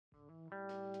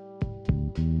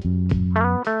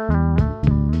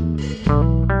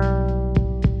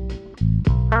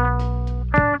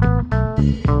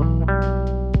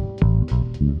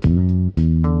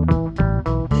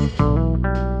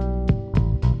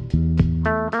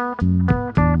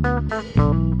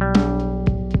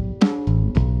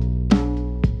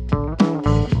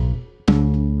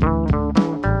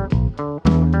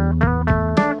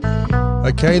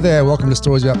Okay there, welcome to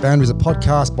Stories About Boundaries, a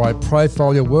podcast by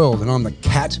Profiler World, and I'm the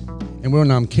Cat, and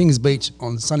we're on Kings Beach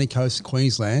on sunny coast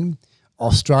Queensland,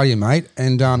 Australia, mate.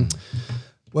 And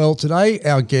well, today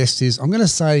our guest is, I'm going to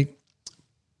say,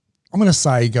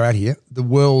 go out here, the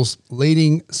world's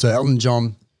leading Sir Elton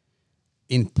John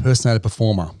impersonator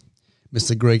performer,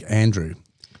 Mr. Greg Andrew.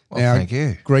 Well, now, thank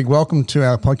you. Greg, welcome to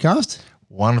our podcast.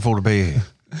 Wonderful to be here.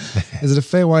 Is it a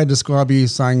fair way to describe you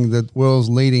saying the world's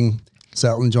leading Sir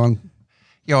Elton John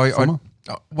performer?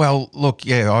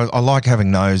 I like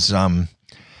having those. The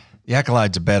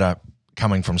accolades are better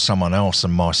coming from someone else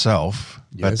than myself.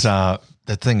 Yes. But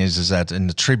the thing is that in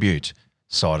the tribute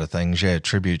side of things,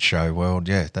 tribute show world,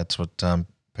 that's what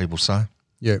people say.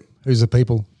 Yeah. Who's the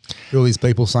people? Who are these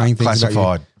people saying things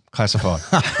about you? Classified.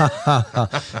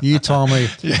 You told me.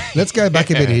 Yeah. Let's go back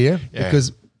a bit here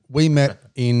because we met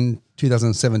in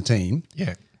 2017.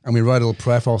 Yeah. And we wrote a little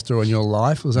profile story on your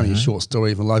life. It was only a short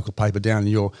story from a local paper down in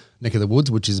your neck of the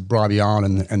woods, which is Bribie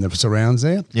Island and the surrounds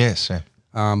there. Yes, yeah.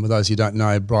 For those who don't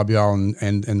know, Bribie Island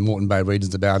and Moreton Bay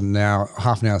region's about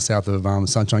half an hour south of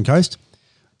Sunshine Coast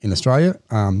in Australia.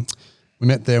 We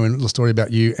met there and a little story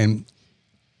about you. And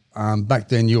back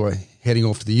then you were heading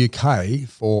off to the UK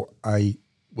for a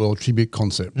World Tribute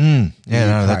concert.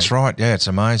 That's right. Yeah, it's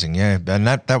amazing. Yeah, and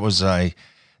that was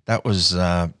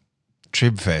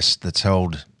Trib Fest that's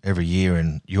held every year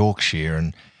in Yorkshire,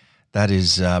 and that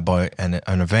is by an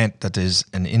event that is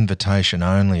an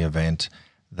invitation-only event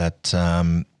that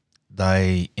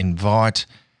they invite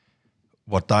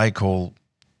what they call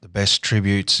the best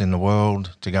tributes in the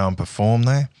world to go and perform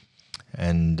there.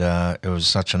 And it was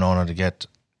such an honour to get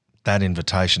that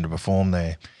invitation to perform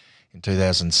there in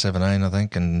 2017, I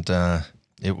think. And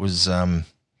it was I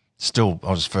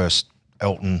was first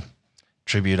Elton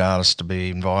tribute artist to be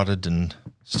invited and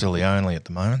still the only at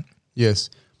the moment. Yes.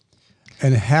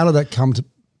 And how did that come to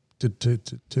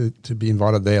be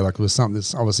invited there? Like it was something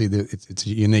that's obviously it's a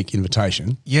unique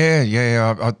invitation.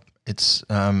 Yeah.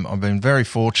 I've been very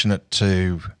fortunate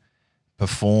to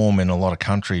perform in a lot of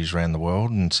countries around the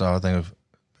world, and so I think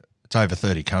it's over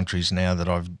 30 countries now that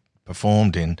I've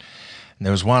performed in. And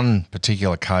there was one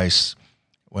particular case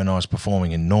when I was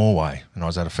performing in Norway, and I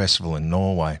was at a festival in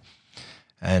Norway,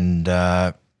 and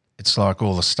it's like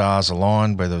all the stars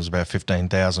aligned where there was about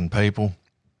 15,000 people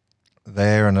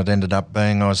there, and it ended up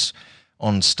being I was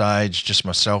on stage just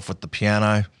myself with the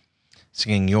piano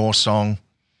singing your song,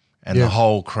 and the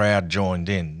whole crowd joined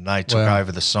in. They took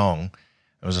over the song.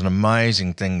 It was an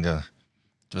amazing thing to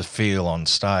feel on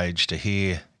stage, to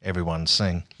hear everyone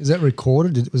sing. Is that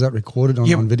recorded? Was that recorded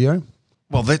on video?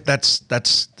 Well, that's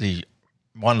the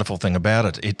wonderful thing about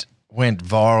it. It went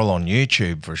viral on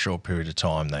YouTube for a short period of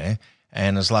time there,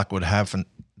 and as luck would have,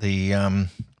 the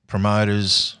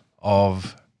promoters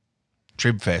of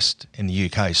Tribfest in the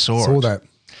UK saw that,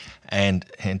 and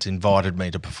hence invited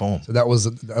me to perform. So that was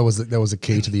the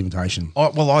key to the invitation.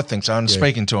 I think so. And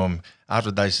speaking to them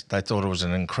after, they thought it was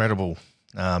an incredible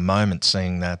moment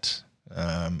seeing that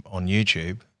on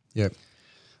YouTube. Yeah.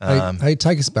 Hey,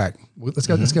 take us back. Let's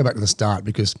go back to the start,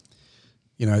 because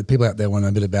people out there want to know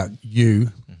a bit about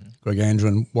you, Greg Andrew,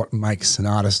 and what makes an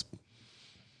artist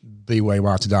be where you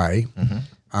are today.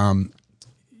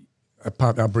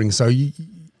 Apart from upbringing, so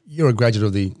you're a graduate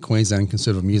of the Queensland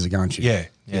Conservative of Music, aren't you? Yeah,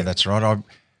 that's right.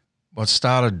 I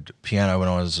started piano when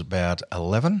I was about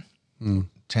 11,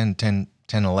 10,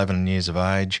 11 years of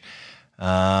age.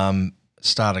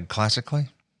 Started classically.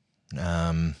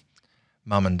 Mum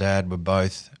and Dad were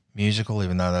both musical,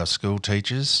 even though they were school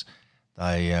teachers.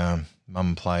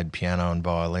 Mum played piano and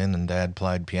violin, and Dad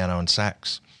played piano and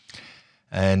sax.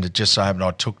 And it just so happened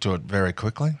I took to it very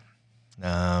quickly.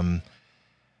 Rose.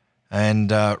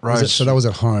 So that was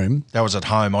at home? That was at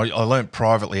home. I learnt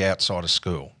privately outside of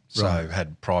school, so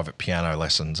had private piano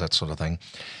lessons, that sort of thing.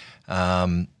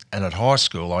 And at high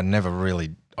school,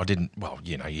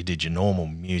 you did your normal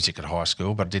music at high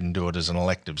school, but didn't do it as an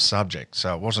elective subject.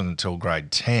 So it wasn't until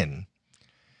grade 10,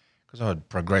 because I had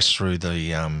progressed through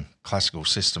the classical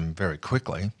system very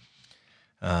quickly.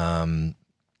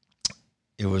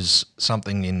 It was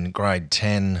something in grade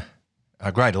 10,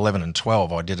 grade 11 and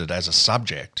 12, I did it as a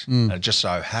subject. And it just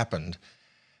so happened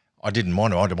I didn't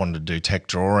want to. I wanted to do tech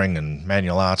drawing and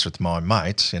manual arts with my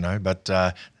mates, but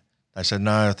they said,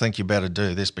 no, I think you better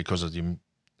do this because of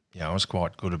I was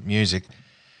quite good at music.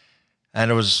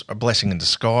 And it was a blessing in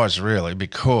disguise, really,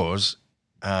 because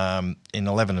in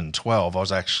 11 and 12,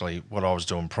 what I was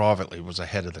doing privately was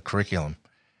ahead of the curriculum.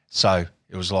 So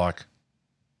it was like,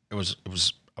 it was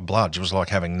a bludge. It was like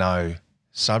having no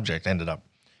subject. Ended up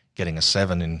getting a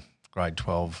 7 in grade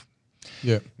 12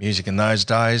 Yeah. music in those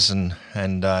days, and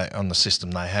on the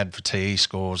system they had for TE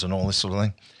scores and all this sort of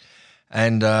thing.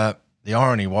 And the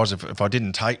irony was, if I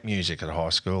didn't take music at high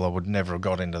school, I would never have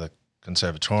got into the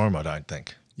conservatorium, I don't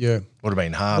think. Yeah. Would have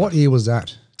been harder. What year was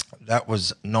that? That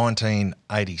was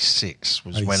 1986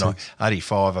 was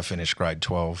 85 I finished grade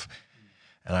 12,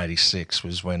 and 86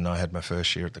 was when I had my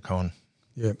first year at the con.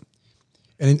 Yeah.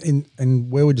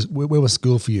 And where was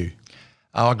school for you?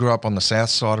 I grew up on the south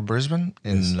side of Brisbane.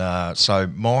 So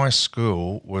my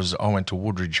school I went to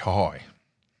Woodridge High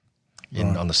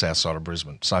on the south side of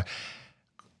Brisbane. So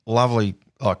lovely,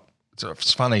 like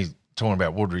it's funny talking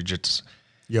about Woodridge.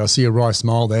 Yeah, I see a wry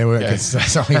smile there where it's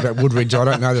something about Woodridge. I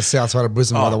don't know the south side of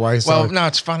Brisbane, by the way. So. Well, no,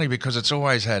 it's funny because it's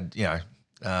always had,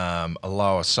 a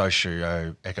lower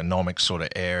socio-economic sort of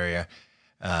area.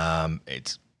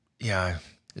 It's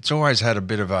always had a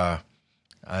bit of a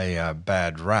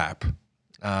bad rap.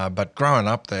 But growing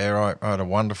up there, I had a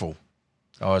wonderful.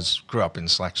 Grew up in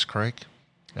Slacks Creek,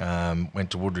 went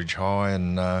to Woodridge High,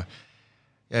 and I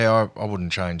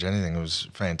wouldn't change anything. It was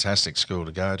a fantastic school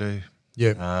to go to.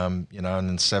 Yeah. And in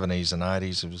the 70s and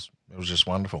 80s, it was just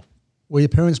wonderful. Were your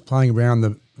parents playing around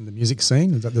the music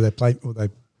scene? Did they play? Or they?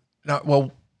 No,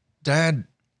 well, Dad.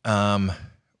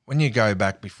 When you go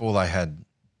back before they had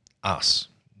us,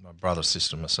 my brother,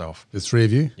 sister, and myself. The three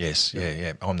of you? Yes,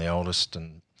 yeah. I'm the oldest,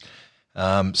 and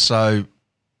so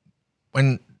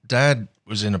when Dad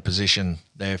was in a position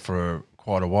there for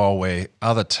quite a while, where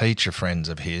other teacher friends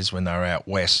of his, when they were out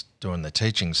west doing the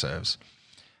teaching service,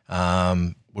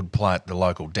 would play at the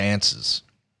local dances,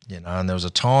 and there was a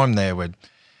time there where,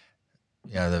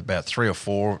 there were about three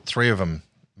of them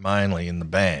mainly in the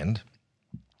band,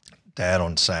 Dad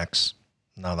on sax,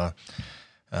 another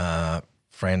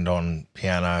friend on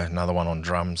piano, another one on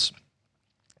drums.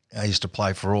 I used to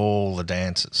play for all the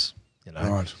dances,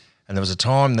 Right. And there was a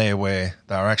time there where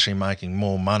they were actually making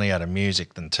more money out of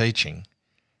music than teaching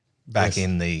back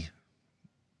in the,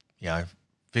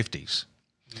 50s.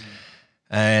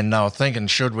 And they were thinking,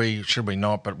 should we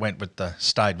not? But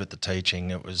stayed with the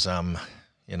teaching. It was, a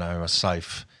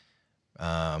safe,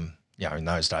 in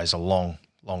those days, a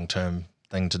long-term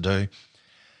thing to do.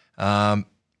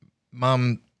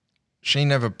 Mum, she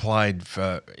never played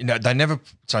for,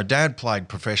 so Dad played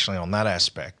professionally on that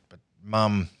aspect, but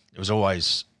Mum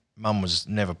was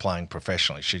never playing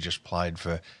professionally. She just played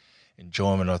for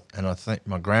enjoyment. And I think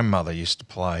my grandmother used to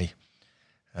play,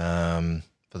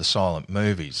 for the silent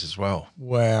movies as well.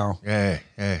 Wow. Yeah.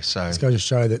 So it's going to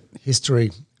show that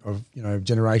history of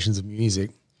generations of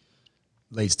music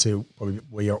leads to probably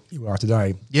where you are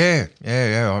today. Yeah.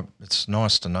 It's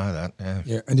nice to know that. Yeah.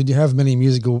 Yeah. And did you have many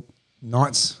musical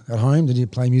nights at home? Did you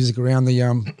play music around the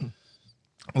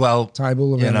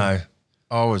table?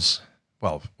 I was.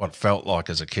 Well, what felt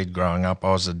like as a kid growing up, I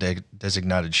was a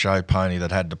designated show pony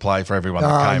that had to play for everyone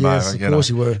that came over. Of course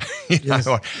you were.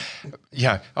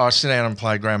 I sit down and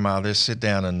play grandma this, sit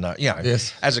down and,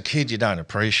 Yes. As a kid you don't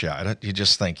appreciate it. You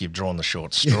just think you've drawn the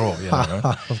short straw.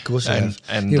 Of course you have.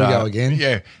 And here we go again.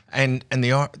 Yeah, and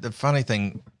the funny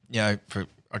thing, I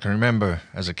can remember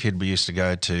as a kid we used to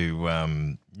go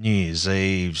to New Year's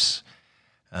Eves,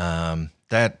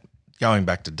 going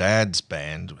back to Dad's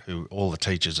band, who all the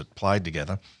teachers had played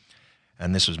together,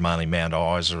 and this was mainly Mount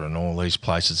Isa and all these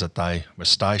places that they were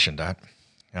stationed at.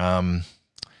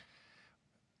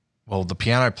 Well, the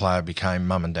piano player became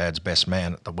Mum and Dad's best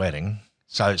man at the wedding.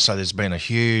 So there's been a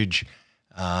huge,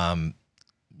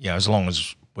 as long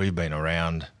as we've been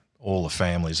around, all the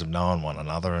families have known one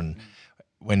another. And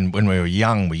when we were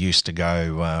young, we used to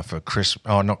go for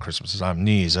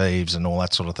New Year's Eves and all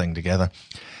that sort of thing together.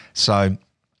 So,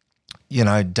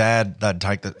 Dad,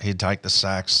 he'd take the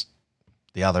sax,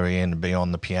 the other end would be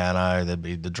on the piano, there'd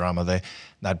be the drummer there.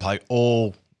 They'd play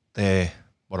all their,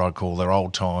 what I'd call their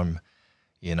old time,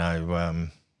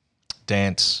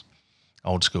 dance,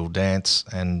 old school dance.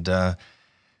 And, but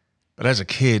as a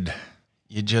kid,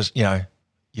 you just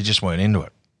weren't into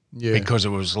it. Yeah. Because it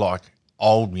was like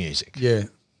old music. Yeah.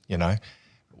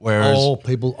 Whereas old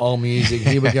people, old music.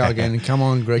 Here we go again. Come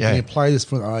on, Greg. Can you play this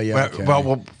for? Oh yeah.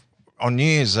 Well, on New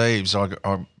Year's Eves,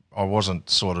 I wasn't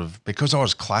sort of, because I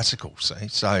was classical. See,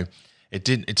 so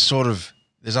it's sort of.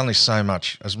 There's only so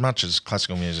much, as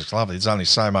classical music's lovely. There's only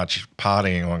so much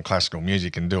partying on classical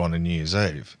music can do on a New Year's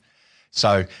Eve.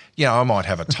 So I might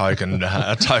have a token,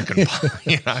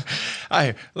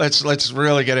 hey, let's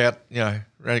really get out,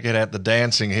 the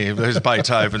dancing here. There's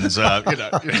Beethoven's,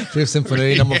 Fifth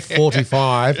Symphony, number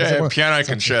 45. Yeah, piano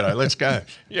concerto. Let's go.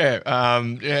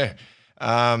 Yeah.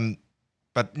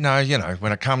 But no,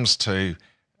 when it comes to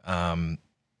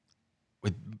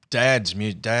with Dad's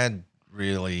music, Dad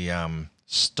really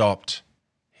stopped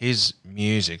his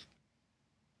music,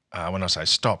 when I say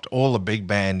stopped, all the big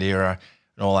band era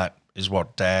and all that is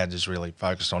what Dad is really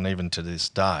focused on, even to this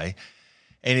day.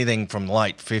 Anything from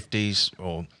late 50s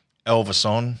or Elvis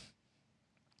on,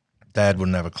 Dad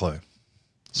wouldn't have a clue.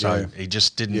 So he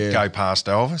just didn't go past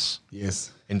Elvis.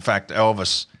 Yes. In fact,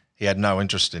 Elvis, he had no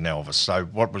interest in Elvis. So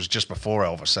what was just before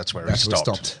Elvis, that's where he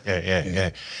stopped. Yeah.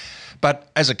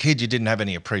 But as a kid, you didn't have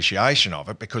any appreciation of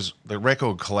it because the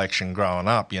record collection growing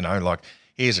up, like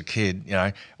here's a kid,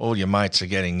 all your mates are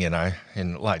getting, in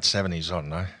late 70s, I don't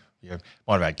know, you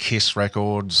might have had Kiss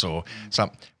records or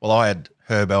something. Well, I had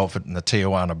Herb Alford and the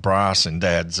Tijuana Brass in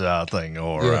Dad's thing,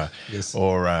 or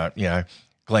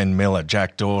Glenn Miller,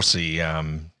 Jack Dorsey,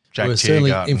 Jack We're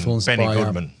certainly Teargarden, influenced Benny by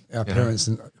Goodman. Our parents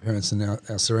and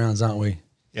our surrounds, aren't we?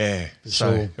 Yeah.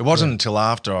 So it wasn't until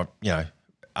after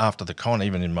after the con,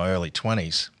 even in my early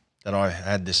 20s, that I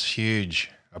had this huge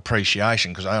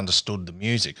appreciation because I understood the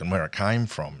music and where it came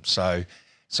from. So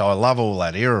I love all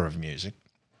that era of music.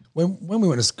 When we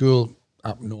went to school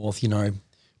up north,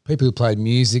 people who played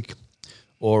music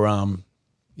or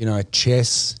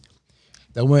chess,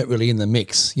 they weren't really in the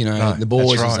mix. No, the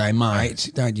boys that's would say, right.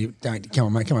 "Mate, don't come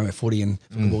on, mate, come on, footy and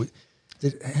football."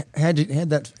 How'd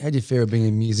you fare being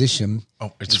a musician?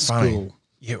 Oh, it's in funny. School?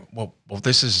 Yeah, well,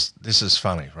 this is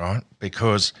funny, right?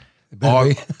 Because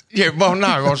I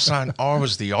was saying I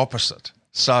was the opposite.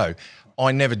 So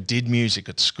I never did music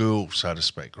at school, so to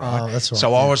speak, right? Oh, that's right.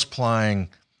 So I was playing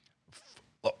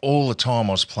all the time.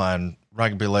 I was playing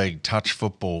rugby league, touch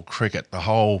football, cricket, the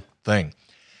whole thing.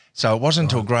 So it wasn't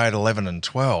until grade 11 and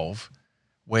 12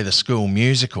 where the school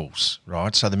musicals,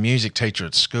 right? So the music teacher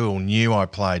at school knew I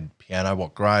played piano,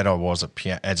 what grade I was at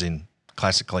piano, as in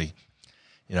classically.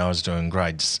 I was doing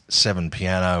grade 7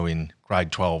 piano in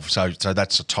grade 12. So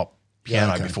that's the top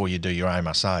piano before you do your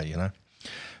AMSA,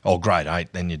 or grade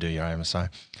 8, then you do your AMSA.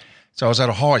 So I was at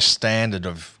a high standard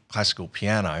of classical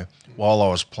piano while I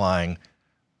was playing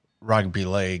rugby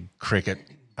league, cricket,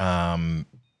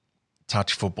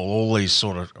 touch football, all these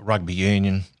sort of rugby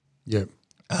union. Yeah.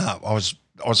 I was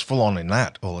full on in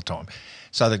that all the time.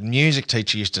 So the music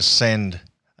teacher used to send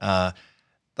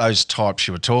those types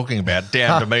you were talking about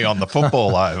down to me on the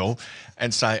football oval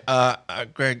and say,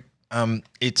 Greg,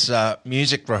 it's a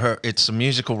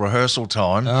musical rehearsal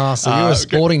time. Oh, so you're a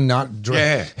sporting nut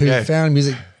who found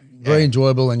music very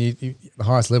enjoyable and you the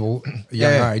highest level at a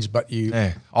young age, but you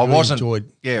I really wasn't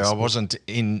enjoyed I wasn't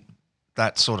in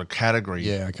that sort of category.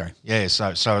 Yeah, okay. Yeah, so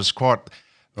it was quite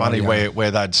funny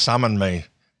where they'd summon me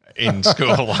in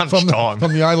school at lunchtime.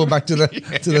 From the oval back to the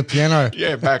to the piano.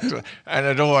 Yeah, back to, and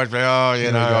it'd always be,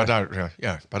 I don't,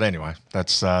 But anyway,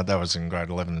 that was in grade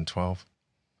 11 and 12.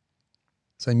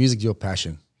 So music's your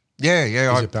passion. Yeah. Is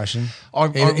your passion?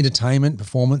 Entertainment,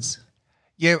 performance?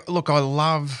 Yeah, look, I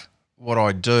love what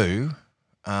I do.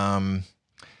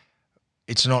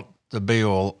 It's not the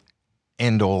be-all,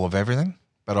 end-all of everything,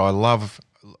 but I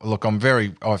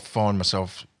find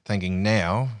myself thinking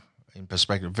now, in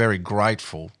perspective, very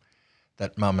grateful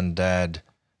that Mum and Dad,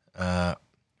 for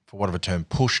whatever term,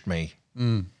 pushed me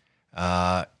when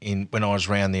I was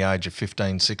around the age of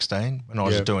 15, 16, when I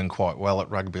was doing quite well at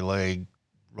rugby league,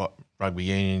 rugby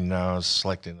union. I was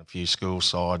selected in a few school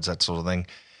sides, that sort of thing.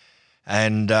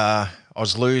 And I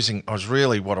was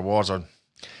I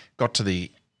got to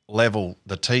the level,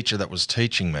 the teacher that was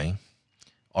teaching me,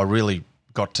 I really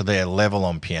got to their level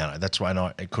on piano. That's when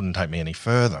it couldn't take me any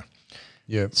further.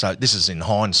 Yeah. So this is in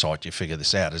hindsight, you figure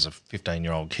this out. As a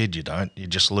 15-year-old kid, you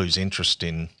just lose interest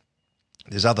in,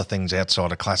 there's other things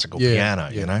outside of classical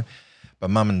piano, But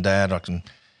Mum and Dad,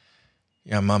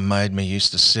 Mum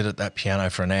used to sit at that piano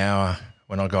for an hour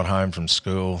when I got home from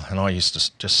school, and I used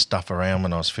to just stuff around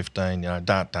when I was 15,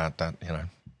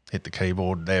 hit the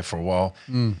keyboard there for a while.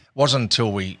 It wasn't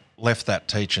until we left that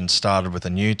teacher and started with a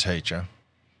new teacher,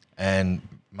 and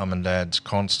Mum and Dad's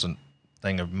constant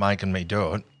thing of making me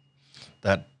do it,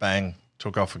 that bang,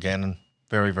 took off again, and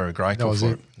very, very grateful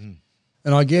for it.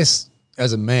 And I guess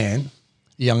as a man,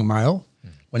 a young male,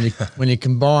 when you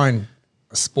combine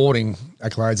sporting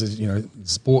accolades,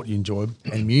 sport you enjoy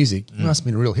and music, you must have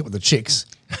been a real hit with the chicks.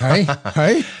 Hey?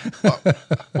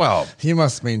 Well, you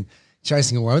must have been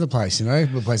chasing all over the place,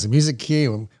 we'll play some music here,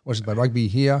 we'll watch the rugby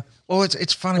here. Well,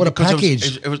 it's funny what because a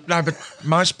package. It was but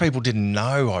most people didn't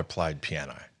know I played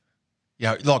piano.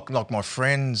 Like my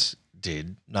friends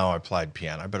did know I played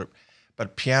piano,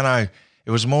 but piano, it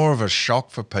was more of a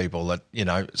shock for people that,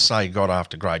 say got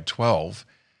after grade 12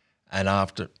 and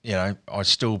after, I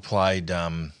still played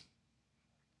under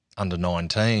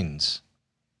 19s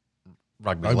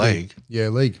rugby league. Yeah,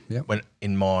 league, yeah. When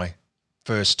in my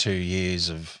first 2 years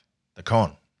of the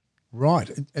con.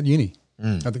 Right, at uni.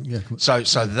 I think, yeah.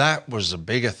 So that was a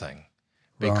bigger thing,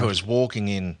 because walking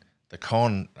in a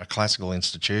classical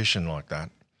institution like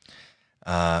that,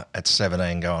 at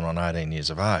 17 going on 18 years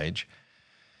of age,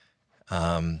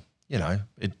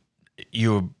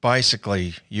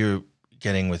 you're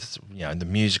getting with, the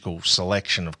musical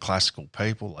selection of classical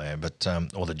people there, but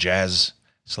or the jazz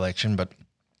selection, but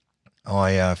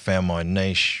I found my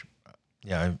niche,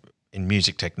 in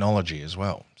music technology as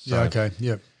well. So, yeah, okay,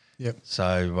 yep.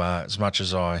 So as much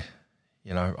as I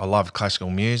loved classical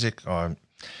music,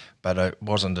 but it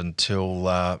wasn't until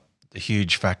the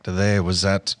huge factor there was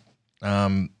that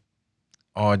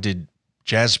I did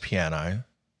jazz piano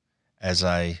as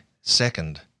a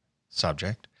second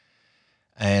subject,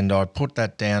 and I put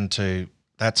that down to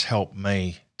that's helped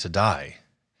me today.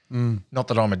 Not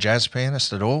that I'm a jazz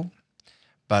pianist at all,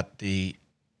 but the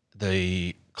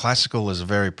classical is a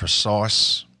very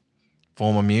precise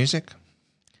form of music.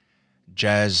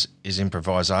 Jazz is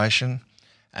improvisation,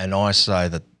 and I say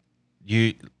that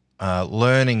you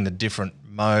learning the different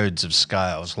modes of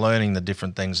scales, learning the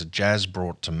different things that jazz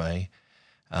brought to me,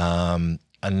 and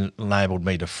enabled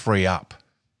me to free up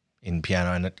in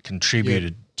piano, and it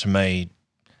contributed to me,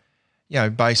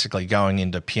 basically going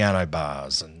into piano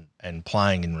bars and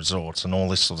playing in resorts and all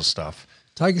this sort of stuff.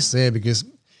 Take us there, because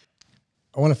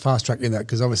I want to fast track in that,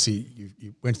 because obviously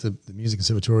you went to the Music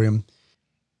Conservatorium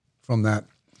from that,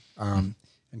 and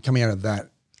coming out of that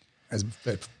as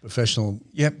a professional.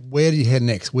 Yep. Where do you head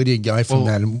next? Where do you go from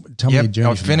that? And tell me your journey.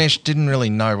 I finished, didn't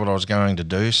really know what I was going to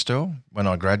do still when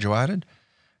I graduated,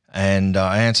 and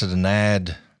I answered an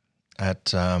ad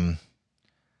at a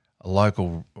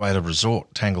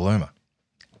resort, Tangalooma,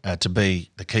 to be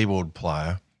the keyboard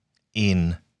player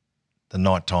in the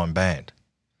nighttime band,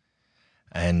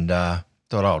 and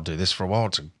thought I'll do this for a while.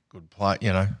 It's a good play,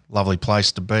 lovely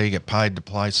place to be, get paid to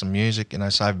play some music,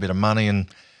 save a bit of money and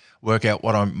work out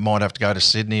what I might have to go to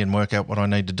Sydney and work out what I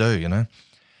need to do,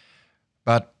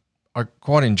 But I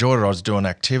quite enjoyed it. I was doing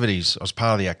activities. I was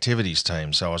part of the activities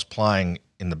team, so I was playing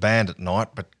in the band at night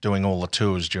but doing all the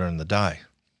tours during the day,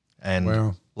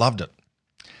 and loved it.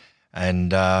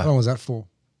 And how long was that for?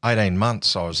 18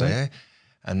 months I was there,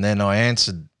 and then I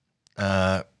answered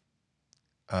a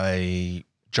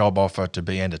job offer to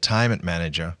be entertainment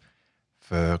manager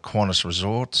for Qantas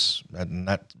Resorts, and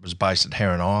that was based at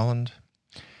Heron Island.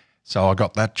 So I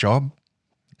got that job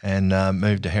and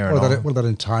moved to Heron Island. What did that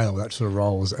entail, that sort of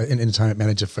role as an entertainment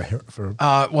manager for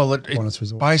Qantas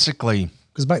Resorts? Basically,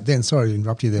 because back then, sorry to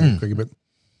interrupt you there, Greg, but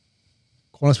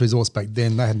Qantas Resorts back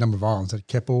then, they had a number of islands. They had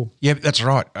Keppel. Yeah, that's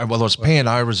right. Well, there was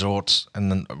P&O Resorts,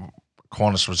 and then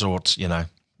Qantas Resorts,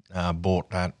 bought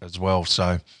that as well.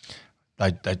 So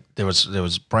there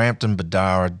was Brampton,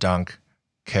 Badara, Dunk,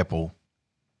 Keppel.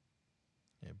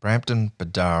 Yeah, Brampton,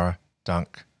 Badara,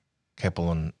 Dunk,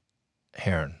 Keppel, and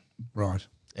Heron. Right.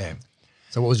 Yeah.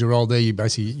 So what was your role there? You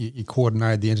basically you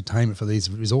coordinated the entertainment for these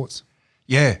resorts.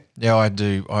 Yeah. I had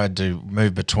to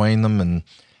move between them and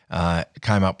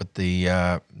came up with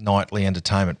the nightly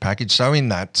entertainment package. So in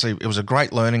that, it was a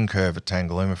great learning curve at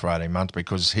Tangalooma for 18 months,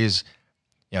 because here's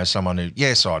someone who,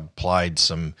 yes, I'd played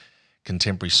some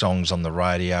contemporary songs on the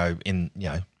radio in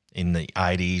the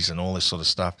 80s and all this sort of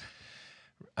stuff.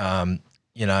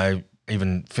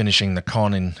 Even finishing the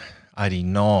con in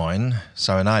 89.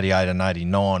 So in 88 and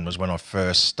 89 was when I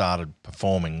first started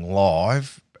performing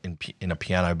live in a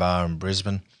piano bar in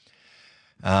Brisbane.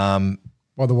 By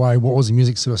the way, what was the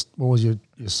music what was your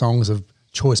songs of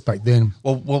choice back then?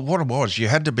 Well, what it was, you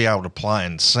had to be able to play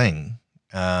and sing,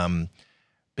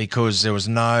 because there's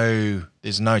no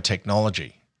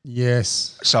technology.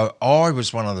 Yes. So I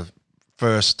was one of the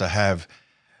first to have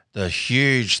the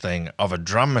huge thing of a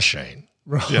drum machine.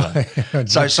 Right.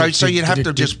 So you'd have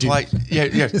to just play.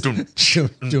 Yeah.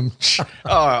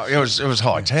 Oh, it was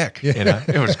high tech.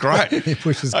 It was great. He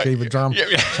pushes key with drum,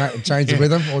 change the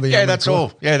rhythm, or the that's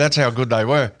all. Yeah, that's how good they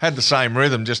were. Had the same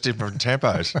rhythm, just different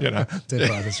tempos.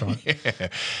 Tempo, that's right. Yeah.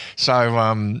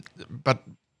 So, but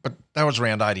that was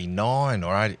around 89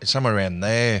 or 80, somewhere around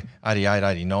there, 88,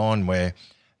 89, where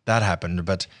that happened.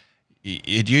 But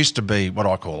it used to be what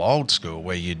I call old school,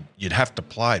 where you'd have to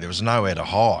play. There was nowhere to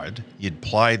hide. You'd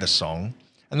play the song,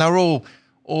 and they were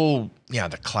all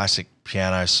the classic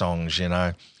piano songs. You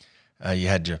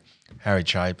had your Harry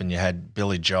Chapin, you had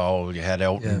Billy Joel, you had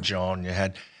Elton John, you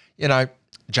had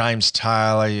James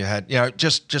Taylor, you had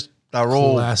just they were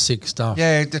all classic stuff.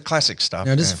 Yeah, the classic stuff.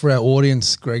 Now, just for our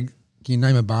audience, Greg, can you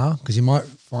name a bar? Because you might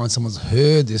find someone's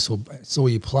heard this or saw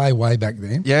you play way back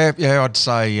then. Yeah, I'd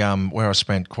say where I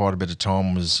spent quite a bit of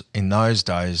time was, in those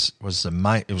days, was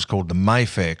it was called the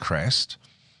Mayfair Crest,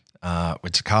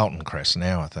 It's a Carlton Crest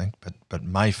now, I think, but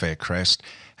Mayfair Crest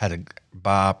had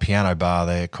a piano bar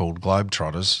there called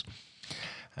Globetrotters,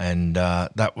 and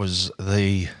that was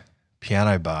the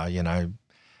piano bar. You know,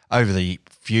 over the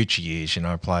future years, you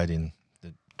know, I played in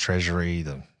the Treasury,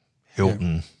 the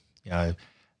Hilton, you know,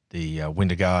 the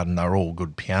Winter Garden. They were all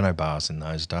good piano bars in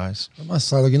those days. I must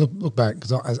say, look back,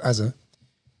 because as a,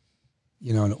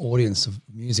 you know, an audience of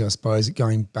music, I suppose,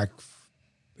 going back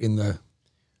in the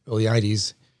early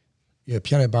 80s, yeah,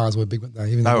 piano bars were big.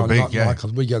 Even they were big,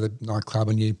 nightclubs. We'd go to the nightclub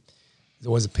and there's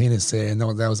always a pianist there, and that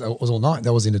was all night.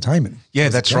 That was entertainment. Yeah,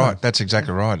 that's right. That's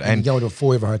exactly right. And you go to a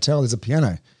four-ever hotel, there's a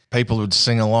piano. People would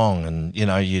sing along, and you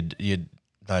know,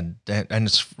 and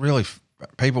it's really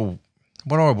people.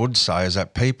 What I would say is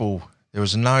that there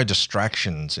was no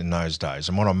distractions in those days,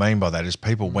 and what I mean by that is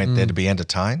people went there to be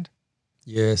entertained.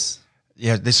 Yes.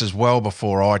 Yeah, this is well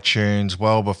before iTunes,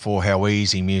 well before how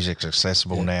easy music's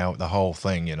accessible now, the whole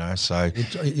thing, you know. So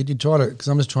you try to, because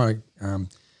I'm just trying to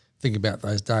think about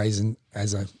those days and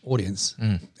as an audience.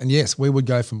 And yes, we would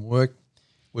go from work,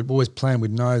 we'd always plan,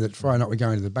 we'd know that Friday night we're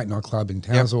going to the Back Nightclub in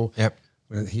Townsville. Yep.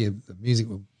 We'd hear the music,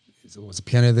 there's always a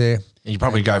piano there. And you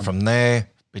probably go from there,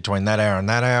 between that hour and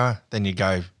that hour, then you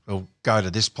go to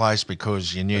this place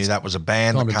because you knew that was a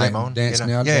band that came on. Dance you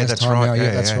know? now, Yeah, dance that's time right. now.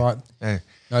 Yeah, that's right. Yeah.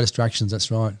 No distractions,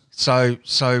 that's right.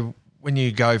 So when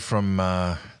you go from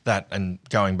that and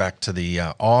going back to the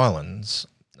islands,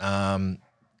 when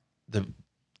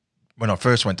I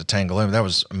first went to Tangalooma, that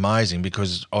was amazing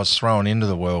because I was thrown into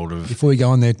the world of. Before we go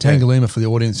on there, Tangalooma for the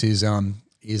audience is on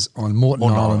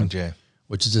Moreton Island,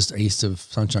 which is just east of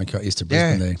Sunshine Coast, east of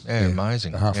Brisbane there. Yeah,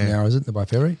 amazing. Half an hour, is it, by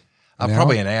ferry?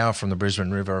 Probably an hour from the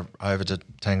Brisbane River over to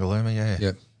Tangalooma,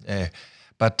 yeah.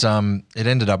 But it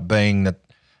ended up being that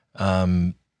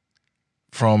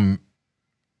from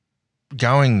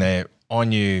going there, I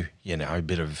knew, you know, a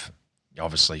bit of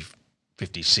obviously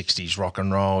 50s, 60s rock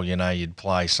and roll, you know, you'd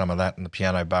play some of that in the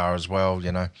piano bar as well,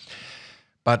 you know.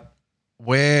 But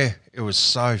where it was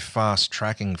so fast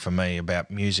tracking for me about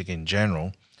music in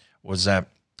general was that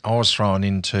I was thrown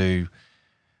into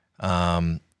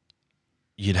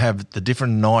you'd have the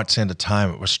different nights'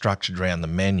 entertainment was structured around the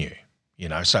menu, you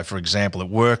know. So, for example, it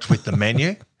worked with the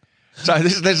menu. So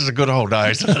this is a good old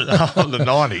days of the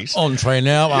 90s. Entree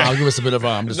now. Give us a bit of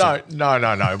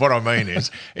No. What I mean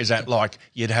is that like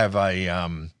you'd have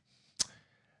a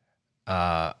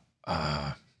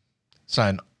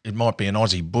so it might be an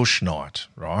Aussie bush night,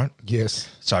 right? Yes.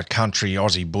 So country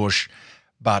Aussie bush,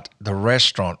 but the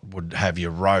restaurant would have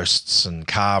your roasts and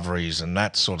carveries and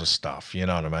that sort of stuff. You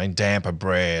know what I mean? Damper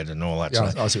bread and all that. Yeah,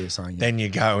 sort of. I see what you're saying. Yeah. Then you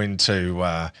go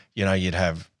into you know, you'd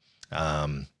have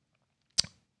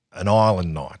an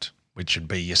island night, which would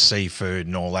be your seafood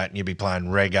and all that, and you'd be playing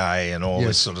reggae and all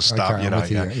this sort of stuff. Okay, you know,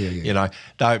 you know,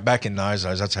 back in those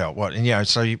days, that's how it was. And you know,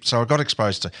 so I got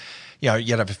exposed to, you know,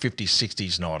 you'd have a 50s,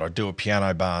 60s night. I'd do a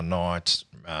piano bar night.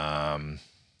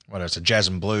 What else? A jazz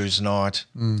and blues night.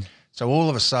 So all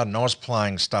of a sudden, I was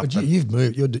playing stuff. But you've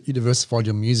moved. You diversified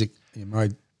your music. You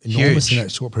made enormous Huge. in that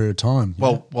short period of time.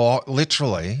 Well,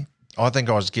 literally, I think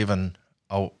I was given.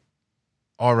 I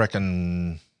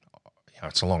reckon.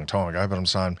 It's a long time ago, but I'm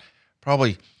saying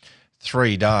probably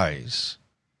 3 days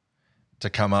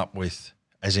to come up with,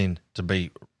 as in to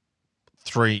be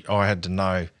I had to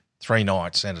know 3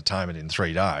 nights entertainment in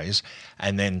 3 days.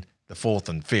 And then the 4th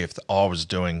and 5th, I was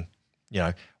doing, you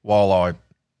know, while I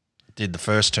did the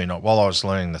first 2 nights, while I was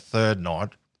learning the 3rd night,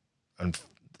 and,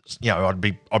 you know,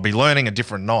 I'd be learning a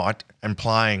different night and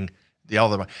playing the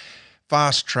other one.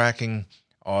 Fast tracking,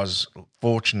 I was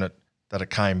fortunate that it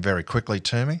came very quickly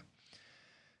to me.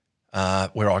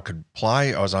 Where I could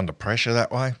play, I was under pressure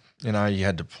that way. You know, you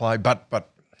had to play, but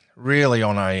really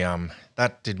on a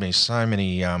that did me so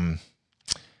many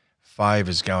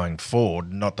favours going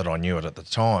forward. Not that I knew it at the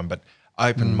time, but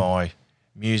opened my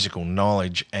musical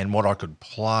knowledge and what I could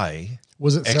play.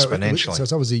 Was it exponentially?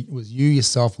 So obviously was you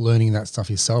yourself learning that stuff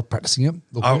yourself, practicing it?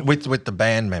 With the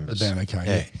band members. The band,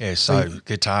 okay. Yeah. So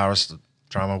guitarist,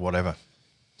 drummer, whatever.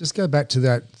 Just go back to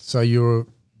that. So you're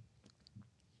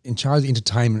in charge of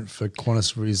entertainment for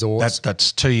Qantas Resorts.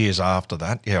 That's 2 years after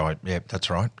that. Yeah,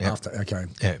 that's right. Yeah. After, okay.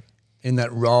 Yeah. In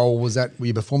that role, were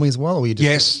you performing as well, or were you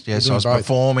just Yes, I was both?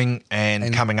 performing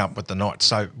and coming up with the nights.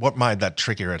 So what made that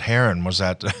trickier at Heron was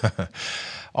that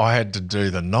I had to do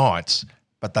the nights,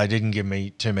 but they didn't give me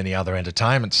too many other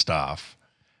entertainment staff.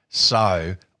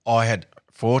 So I had,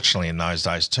 fortunately in those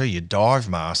days too, your dive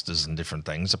masters and different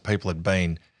things that people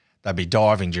they'd be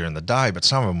diving during the day, but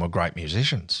some of them were great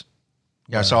musicians.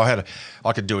 Yeah, wow. So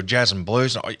I could do a jazz and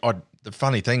blues. The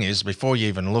funny thing is, before you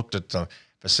even looked at the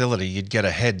facility, you'd get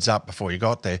a heads up before you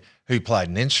got there who played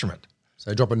an instrument.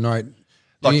 So drop a note.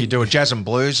 Like you do a jazz and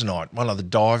blues night. One of the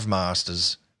dive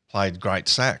masters played great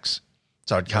sax.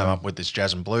 So I'd come up with this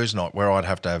jazz and blues night where I'd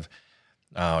have to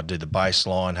have, do the bass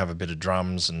line, have a bit of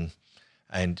drums and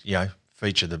you know,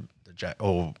 feature the jazz.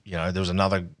 Or, you know, there was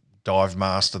another dive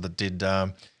master that did,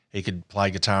 he could play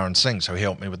guitar and sing. So he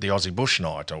helped me with the Aussie Bush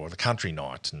night or the country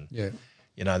night and,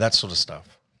 you know, that sort of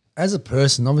stuff. As a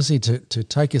person, obviously to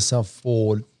take yourself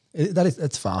forward,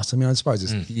 that's fast. I mean, I suppose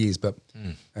it's years, but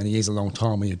and a year's a long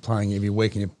time when you're playing every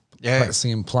week and you're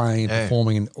practicing and playing and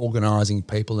performing and organising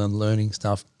people and learning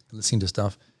stuff, listening to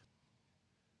stuff.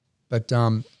 But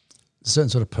a certain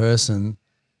sort of person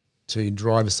to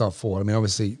drive yourself forward. I mean,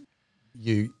 obviously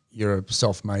you're a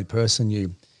self-made person.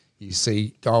 You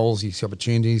see goals, you see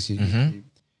opportunities. You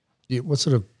what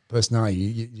sort of person are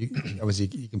you? You obviously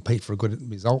you compete for a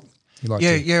good result.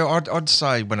 I'd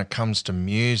say when it comes to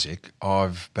music,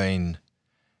 I've been,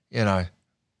 you know,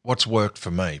 what's worked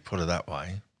for me, put it that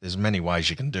way. There's many ways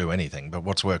you can do anything, but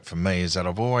what's worked for me is that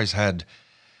I've always had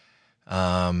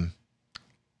a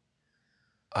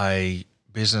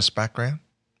business background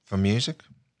for music,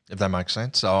 if that makes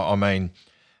sense. So, I mean,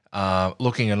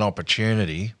 looking at an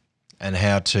opportunity and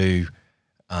how to,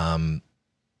 not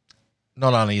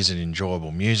only is it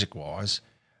enjoyable music-wise,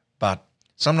 but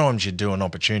sometimes you do an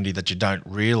opportunity that you don't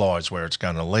realise where it's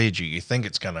going to lead you. You think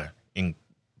it's going to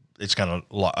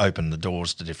open the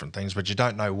doors to different things, but you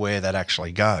don't know where that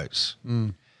actually goes.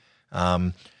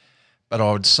 But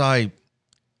I would say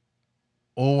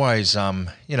always,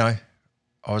 you know,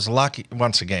 I was lucky,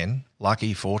 once again,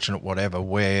 fortunate, whatever,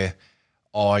 where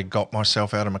I got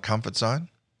myself out of my comfort zone.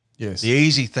 Yes. The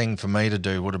easy thing for me to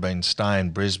do would have been stay in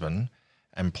Brisbane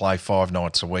and play 5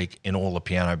 nights a week in all the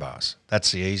piano bars.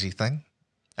 That's the easy thing.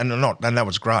 And that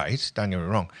was great, don't get me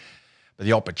wrong. But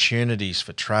the opportunities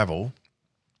for travel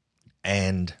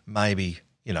and maybe,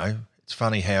 you know, it's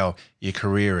funny how your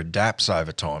career adapts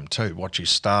over time too. What you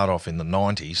start off in the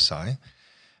 90s, say,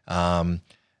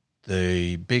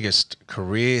 the biggest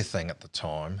career thing at the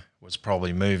time was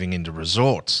probably moving into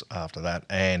resorts after that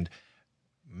and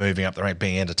moving up the rank,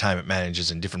 being entertainment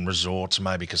managers in different resorts,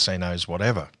 maybe casinos,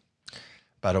 whatever.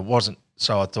 But it wasn't.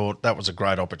 So I thought that was a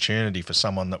great opportunity for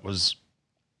someone that was,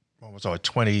 what was I,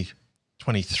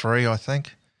 23, I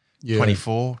think? Yeah.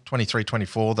 23,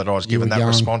 24, that I was given that young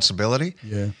responsibility.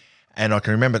 Yeah. And I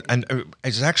can remember, and it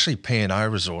was actually P&O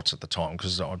Resorts at the time,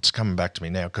 because it's coming back to me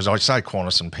now, because I say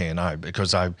Qantas and P&O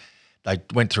because they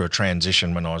went through a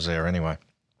transition when I was there anyway.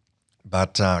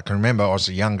 But I can remember I was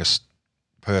the youngest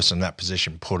person that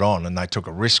position put on, and they took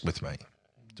a risk with me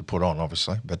to put on,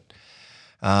 obviously. But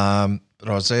I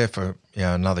was there for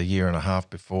another year and a half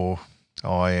before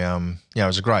I, it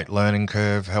was a great learning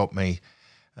curve, helped me,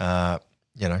 got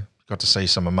to see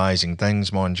some amazing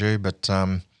things, mind you. But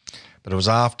it was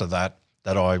after that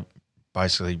I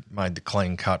basically made the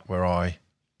clean cut where I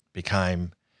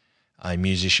became a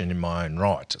musician in my own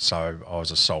right. So I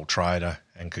was a sole trader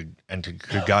and could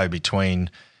go between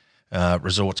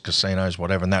resorts, casinos,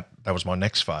 whatever. And that was my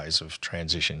next phase of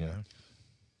transition, you know.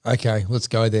 Okay, let's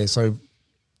go there. So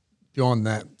beyond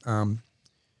that,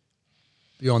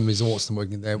 beyond resorts and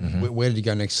working there, where did you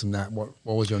go next from that? What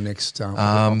was your next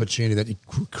opportunity that you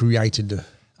created?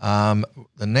 The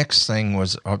next thing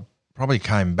was I probably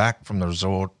came back from the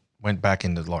resort, went back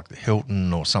into like the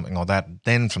Hilton or something like that.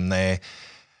 Then from there,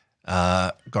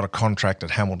 got a contract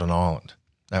at Hamilton Island.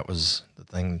 That was the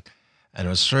thing. And it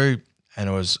was through, and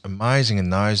it was amazing in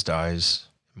those days,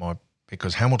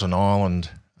 because Hamilton Island,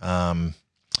 though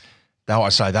I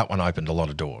say that one opened a lot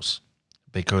of doors,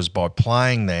 because by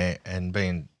playing there and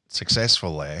being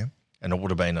successful there, and it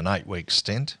would have been an 8-week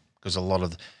stint, because a lot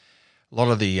of the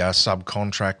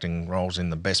subcontracting roles in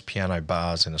the best piano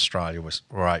bars in Australia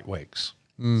were 8 weeks.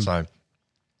 So,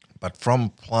 but from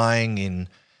playing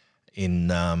in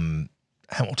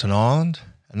Hamilton Island,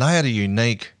 and they had a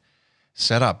unique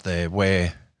setup there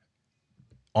where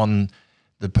on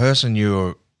the person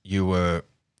you were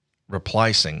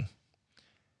replacing,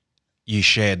 you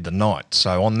shared the night.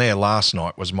 So on their last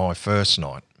night was my first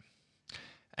night,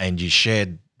 and you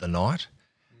shared the night.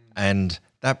 And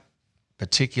that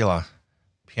particular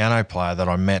piano player that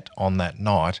I met on that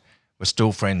night, we're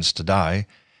still friends today,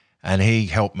 and he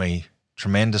helped me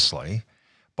tremendously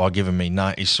by giving me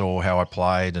he saw how I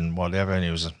played and whatever, and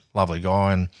he was a lovely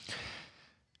guy,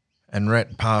 and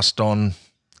Rhett passed on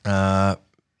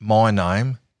my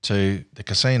name to the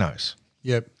casinos.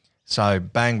 Yep. So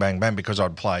bang, bang, bang, because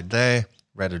I'd played there,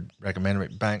 Rhett had recommended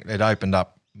it, bang, it opened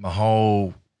up my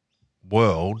whole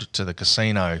world to the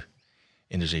casino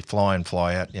industry, fly in,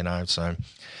 fly out, you know, so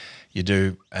you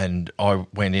do, and I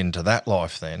went into that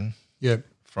life then. Yep.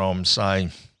 From,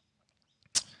 say,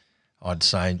 I'd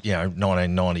say,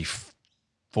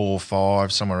 1994,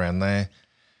 5, somewhere around there,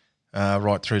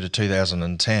 right through to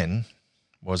 2010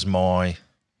 was my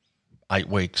 8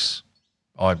 weeks.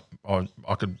 I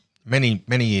could many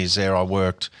years there. I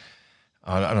worked.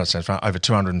 I don't know, it's over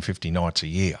 250 nights a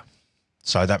year.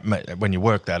 So that when you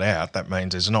work that out, that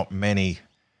means there's not many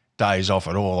days off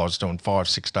at all. I was doing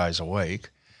 5-6 days a week.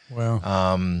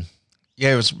 Wow.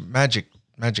 It was magic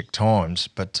times.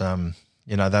 But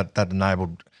that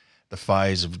enabled the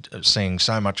phase of seeing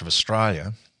so much of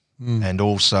Australia, and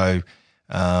also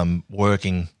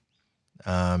working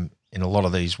in a lot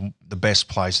of the best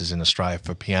places in Australia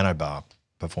for piano bar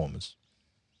performers.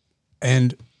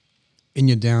 And in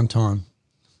your downtime,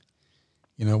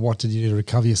 what did you do to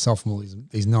recover yourself from all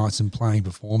these nights and playing,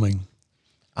 performing?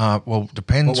 Well,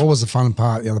 depends. What was the fun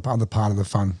part, the other part of the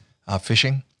fun?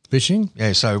 Fishing. Fishing?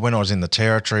 Yeah, so when I was in the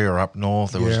Territory or up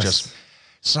north, there was just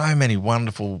so many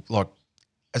wonderful, like,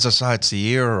 as I say, it's the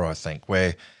era, I think,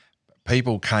 where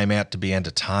people came out to be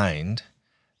entertained.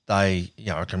 I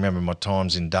can remember my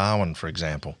times in Darwin, for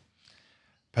example.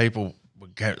 People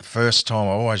would go, the first time,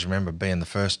 I always remember being the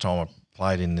first time I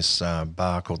played in this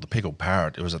bar called the Pickled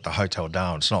Parrot. It was at the Hotel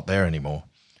Darwin. It's not there anymore.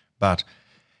 But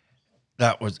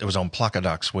it was on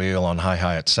Pluckaduck's Wheel on Hey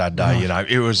Hey It's Saturday. Right.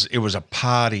 It was a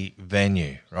party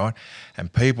venue, right?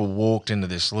 And people walked into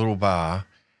this little bar,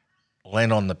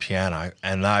 leaned on the piano,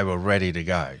 and they were ready to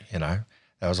go. That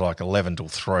was like 11 till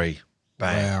 3,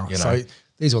 bang. Wow. So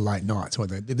these were late nights,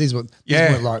 weren't they? These weren't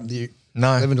like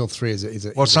no 11 till 3 is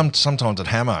it? Well, sometimes at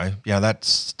Hamo,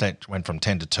 that went from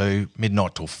 10 to 2,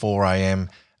 midnight till 4 a.m.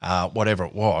 Whatever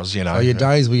it was, So your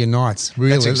days were your nights,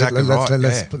 really. That's exactly right.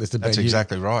 Let's put this to bed. That's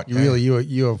exactly right. You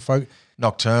were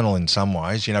nocturnal in some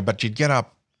ways, but you'd get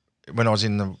up when I was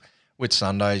in with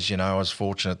Sundays. I was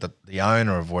fortunate that the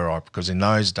owner of because in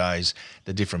those days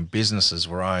the different businesses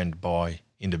were owned by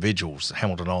individuals.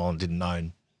 Hamilton Island didn't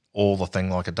own all the thing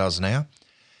like it does now,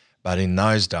 but in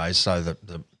those days, so that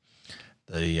the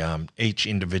each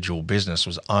individual business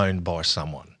was owned by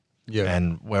someone. Yeah.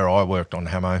 And where I worked on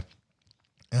Hamo,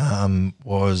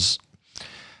 was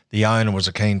the owner was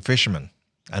a keen fisherman,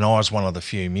 and I was one of the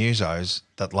few musos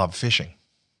that loved fishing.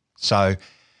 So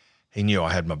he knew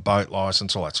I had my boat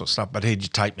license, all that sort of stuff, but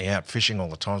he'd take me out fishing all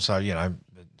the time. So, I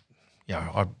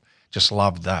just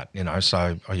loved that,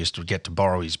 so I used to get to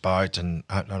borrow his boat, and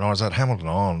I was at Hamilton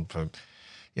Island for,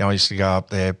 I used to go up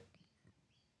there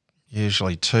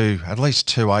usually at least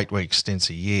 2 8-week stints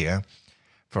a year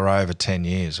for over 10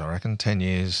 years, I reckon. 10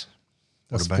 years.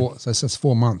 That's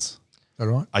 4 months. Is that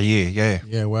right? A year, yeah.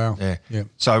 Yeah, wow. Yeah.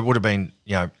 So it would have been,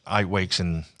 8 weeks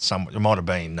in it might have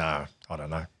been, I don't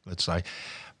know, let's say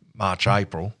March,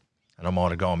 April, and I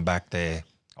might have gone back there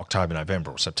October,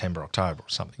 November, or September, October or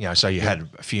something. So you had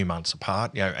a few months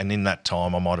apart, and in that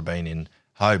time I might have been in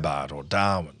Hobart or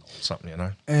Darwin or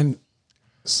something, And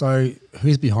so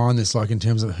who's behind this, like in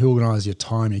terms of who organised your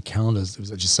time, your calendars?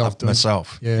 Was it yourself doing?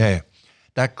 Myself, yeah.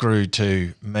 That grew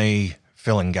to me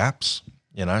filling gaps.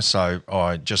 So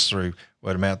I just through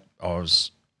word of mouth, I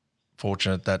was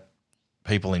fortunate that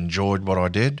people enjoyed what I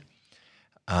did.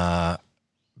 But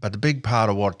the big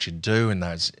part of what you do in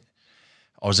those,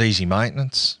 I was easy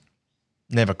maintenance,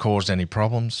 never caused any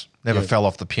problems, never fell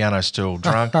off the piano stool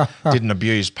drunk, didn't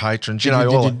abuse patrons.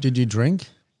 Did you drink?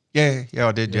 Yeah,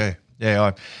 I did. Yeah.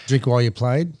 I drink while you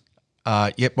played.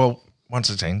 Well. Once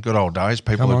again, good old days.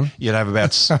 You'd have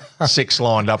about 6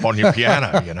 lined up on your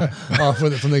piano, Oh,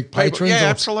 from the patrons,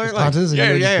 absolutely. Punters,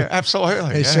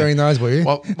 Absolutely. You're sharing those, were you?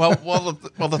 Well,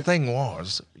 the thing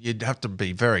was, you'd have to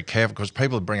be very careful because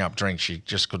people would bring up drinks you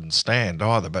just couldn't stand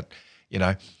either. But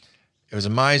it was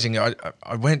amazing. I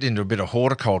went into a bit of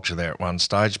horticulture there at one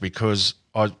stage because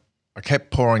I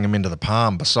kept pouring them into the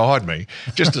palm beside me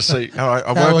just to see.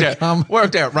 I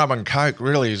worked out rum and coke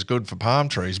really is good for palm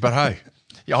trees, but hey.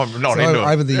 I'm not into it.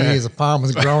 Over the years, the palm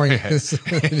was growing.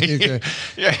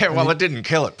 Well, it didn't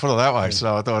kill it, put it that way.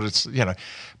 So I thought it's,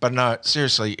 but no,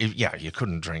 seriously, you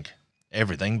couldn't drink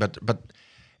everything, but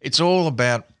it's all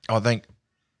about, I think,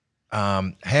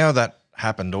 how that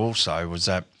happened also was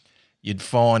that you'd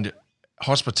find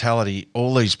hospitality,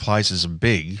 all these places are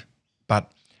big,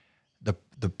 but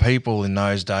the people in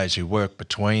those days who work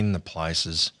between the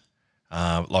places,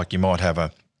 like you might have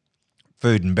a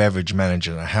food and beverage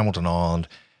manager at Hamilton Island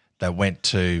that went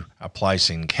to a place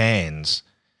in Cairns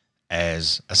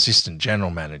as assistant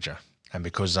general manager. And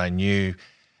because they knew,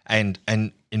 and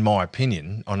in my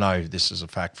opinion, I know this is a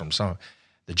fact from some,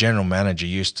 the general manager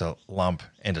used to lump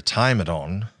entertainment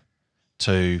on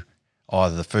to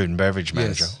either the food and beverage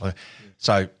manager. Yes.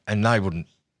 So, and they wouldn't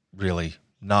really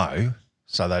know.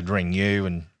 So they'd ring you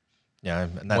and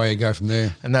and Where you go from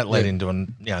there. And that led into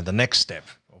the next step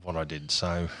of what I did.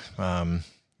 So,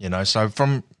 so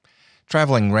from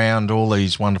traveling around all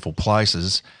these wonderful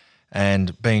places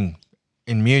and being,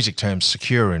 in music terms,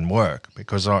 secure in work,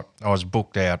 because I was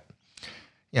booked out,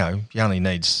 you only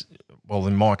needs, well,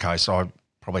 in my case, I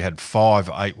probably had 5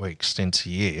 8-week stints a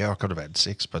year. I could have had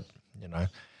 6, but,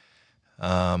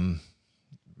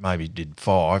 maybe did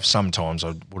 5. Sometimes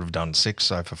I would have done 6,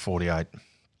 so for 48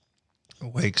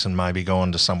 weeks and maybe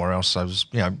gone to somewhere else. So it was,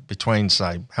 between,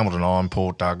 say, Hamilton Island,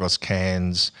 Port Douglas,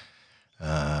 Cairns,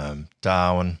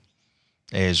 Darwin,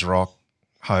 Ayers Rock,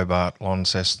 Hobart,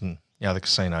 Launceston, the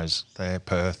casinos there,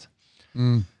 Perth.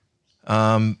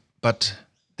 But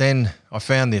then I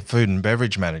found the food and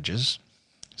beverage managers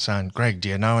saying, Greg, do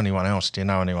you know anyone else? Do you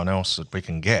know anyone else that we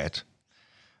can get?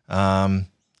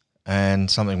 And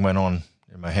something went on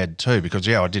in my head too, because,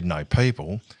 I did know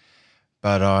people,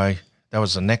 but that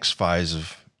was the next phase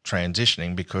of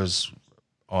transitioning, because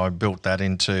I built that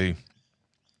into,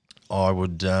 I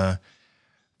would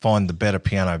find the better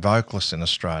piano vocalists in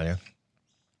Australia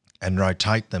and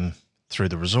rotate them through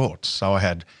the resorts. So I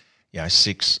had,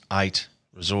 6, 8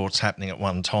 resorts happening at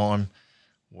one time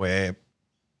where,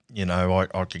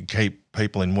 I could keep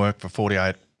people in work for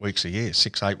 48 weeks a year,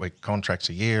 6, 8-week contracts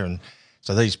a year. And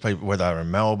so these people, whether they were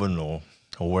in Melbourne or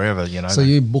wherever, So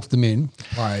you booked them in,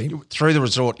 play. Through the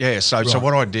resort, yeah. So Right. So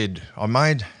what I did, I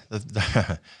made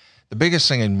the biggest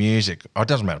thing in music, it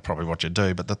doesn't matter probably what you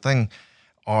do, but the thing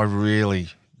I really,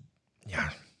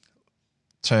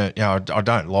 I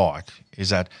don't like is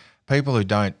that people who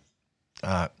don't,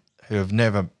 who have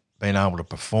never been able to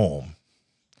perform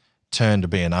turn to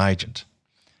be an agent,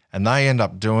 and they end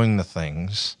up doing the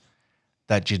things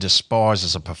that you despise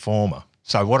as a performer.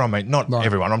 So what I mean, not Right.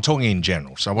 everyone, I'm talking in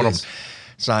general. So what Yes. I'm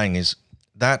saying is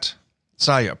that,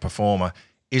 say a performer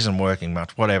isn't working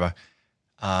much, whatever,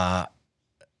 the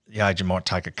agent might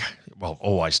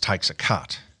always takes a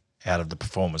cut out of the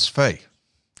performer's fee.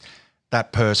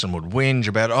 That person would whinge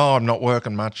about, I'm not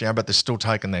working much, but they're still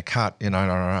taking their cut,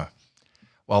 no.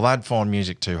 Well, they'd find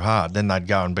music too hard. Then they'd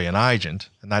go and be an agent,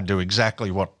 and they'd do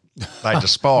exactly what they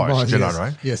despise. Right, Do you know yes. what I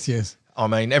mean? Yes. I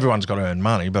mean, everyone's got to earn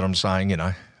money, but I'm saying,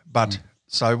 But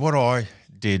so what I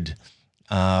did,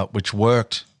 which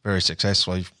worked very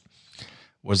successfully,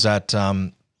 was that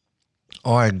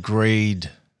I agreed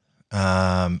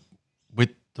with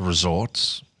the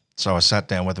resorts. So I sat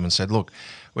down with them and said, look,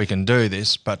 we can do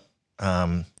this, but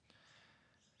I'll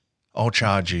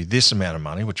charge you this amount of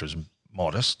money, which was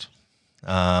modest.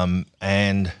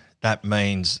 And that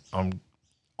means I'm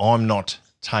not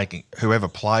taking, whoever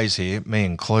plays here, me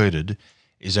included,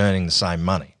 is earning the same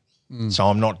money. So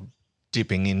I'm not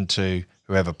dipping into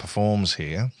whoever performs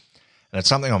here. And it's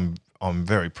something I'm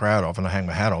very proud of, and I hang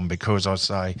my hat on, because I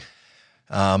say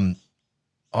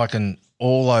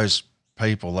all those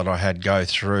people that I had go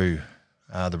through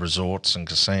the resorts and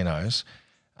casinos,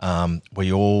 I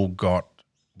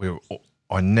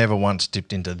never once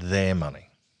dipped into their money.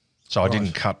 So I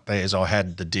didn't cut theirs. I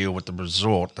had the deal with the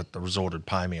resort that the resort would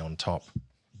pay me on top.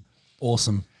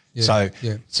 Awesome. Yeah.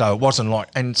 So it wasn't like,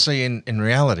 and see, in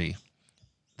reality,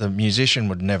 the musician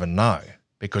would never know,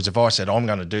 because if I said I'm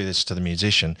going to do this to the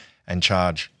musician and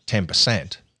charge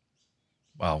 10%,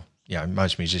 well,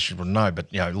 most musicians would know,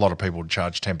 but a lot of people would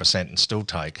charge 10% and still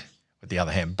take with the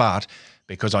other hand. But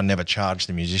because I never charged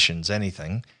the musicians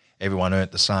anything, everyone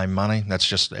earned the same money. That's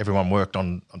just, everyone worked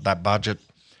on that budget.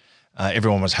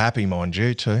 Everyone was happy, mind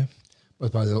you, too. I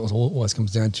suppose it always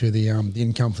comes down to the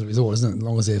income for the resort, isn't it? As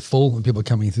long as they're full and people are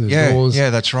coming through the doors.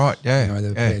 Yeah, that's right. Yeah,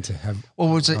 they're prepared to have. Well,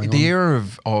 was it the era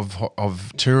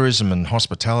of tourism and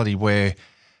hospitality where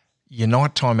your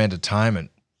nighttime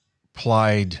entertainment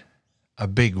played a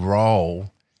big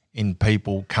role in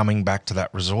people coming back to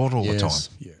that resort all the time?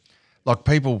 Yeah. Like,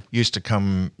 people used to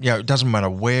come, it doesn't matter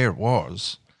where it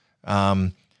was,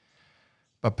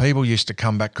 but people used to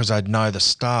come back because they'd know the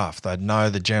staff, they'd know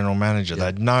the general manager,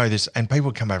 they'd know this, and people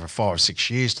would come back for 5 or 6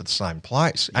 years to the same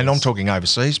place. And I'm talking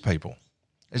overseas people.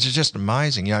 It's just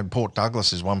amazing. Port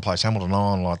Douglas is one place, Hamilton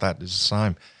Island like that is the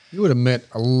same. You would have met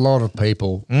a lot of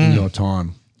people in your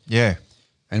time. Yeah.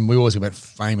 And we always talk about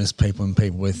famous people and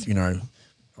people with,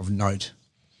 of note.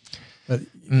 But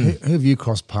who have you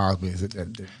crossed paths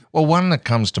with? Well, one that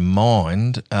comes to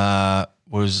mind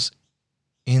was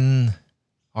in,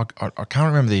 I can't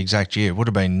remember the exact year. It would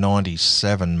have been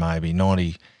 97, maybe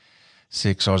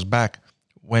 96. I was back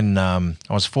when I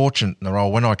was fortunate in the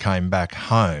role. When I came back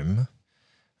home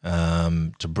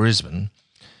to Brisbane,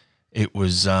 it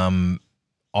was I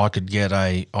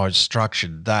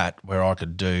structured that where I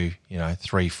could do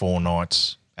 3-4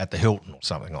 nights at the Hilton or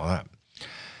something like that.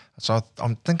 So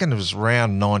I'm thinking it was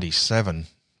around 97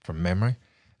 from memory.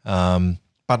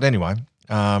 But anyway,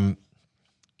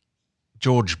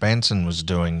 George Benson was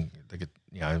doing,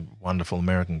 wonderful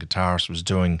American guitarist, was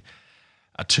doing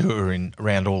a tour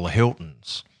around all the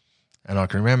Hiltons. And I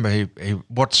can remember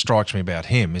what strikes me about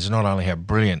him is not only how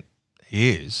brilliant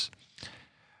he is,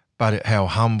 but how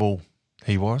humble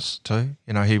he was too.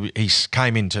 He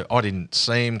came into, I didn't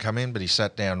see him come in, but he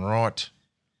sat down right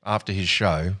after his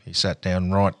show. He sat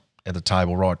down right at the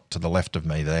table right to the left of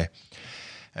me there.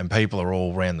 And people are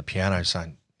all around the piano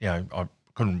saying, I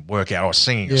couldn't work out. I was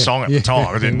singing a song at the time.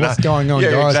 I didn't know. What's going on,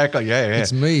 yeah, guys? Exactly, yeah.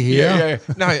 It's me here.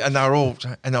 Yeah. No, and they were all,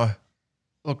 and I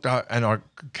looked up and I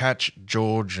could catch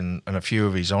George and a few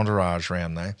of his entourage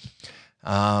around there.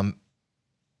 And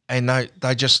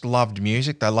they just loved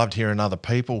music. They loved hearing other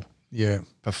people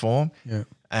perform. Yeah.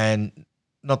 And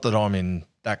not that I'm in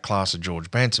that class of George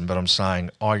Benson, but I'm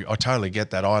saying I totally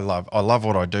get that. I love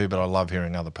what I do, but I love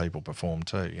hearing other people perform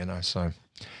too, So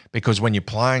because when you're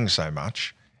playing so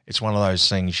much, it's one of those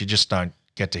things you just don't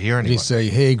get to hear anyone. You say,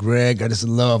 hey, Greg, I just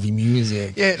love your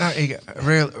music. Yeah, no, he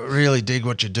really dig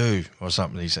what you do or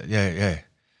something. He said, yeah.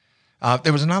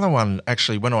 There was another one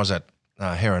actually when I was at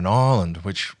Heron Island,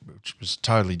 which was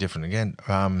totally different again.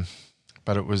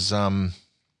 But it was,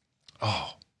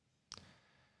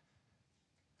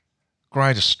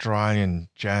 great Australian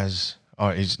jazz.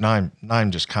 Oh, his name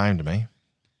just came to me.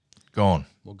 Gone.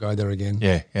 We'll go there again.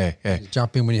 Yeah. Just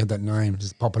jump in when you have that name.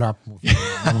 Just pop it up.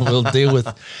 We'll deal with.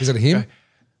 Is it him?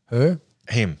 Her?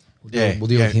 Him. We'll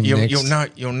deal with him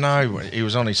next. You'll know. He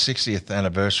was on his 60th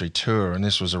anniversary tour, and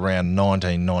this was around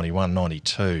 1991,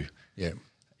 92. Yeah.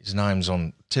 His name's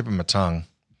on tip of my tongue.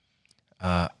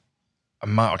 I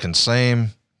can see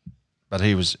him, but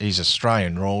he's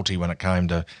Australian royalty when it came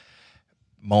to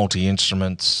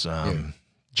multi-instruments,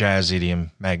 jazz idiom,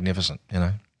 magnificent,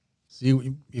 So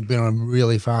you've been on a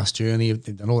really fast journey. You've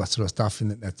done all that sort of stuff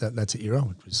in that's an era,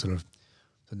 which was sort of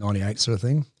the 98 sort of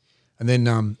thing. And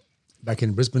then back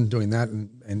in Brisbane doing that.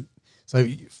 And so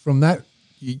from that,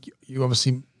 you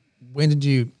obviously, when did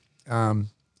you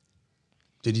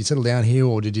settle down here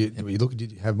or did you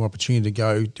have more opportunity to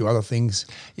go do other things?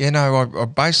 Yeah, no, I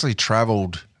basically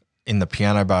travelled in the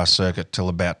piano bar circuit till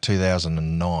about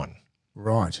 2009.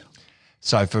 Right.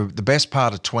 So for the best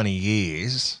part of 20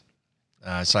 years,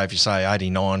 so if you say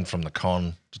 89 from the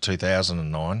con to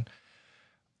 2009,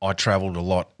 I travelled a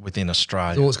lot within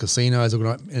Australia. So all casinos,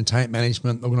 entertainment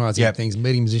management, organising things,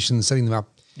 meeting musicians, setting them up.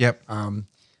 Yep. And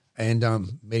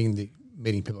meeting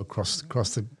people across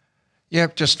the.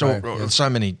 Yep, just so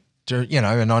many,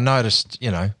 and I noticed,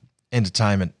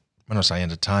 entertainment, when I say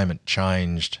entertainment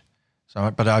changed,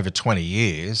 but over 20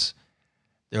 years,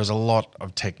 there was a lot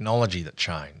of technology that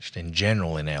changed in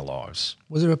general in our lives.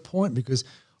 Was there a point? Because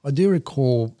I do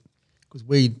recall, because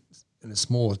we, in a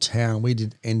smaller town, we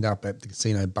did end up at the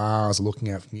casino bars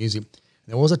looking out for music.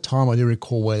 There was a time I do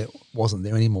recall where it wasn't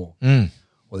there anymore.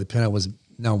 Or the piano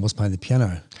no one was playing the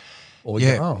piano. Or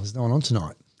there's no one on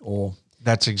tonight. Or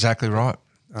that's exactly right.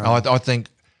 I think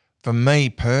for me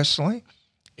personally,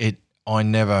 I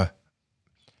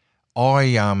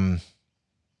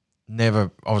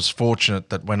was fortunate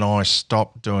that when I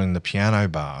stopped doing the piano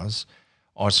bars,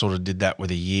 I sort of did that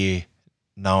with a year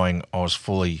knowing I was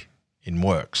fully in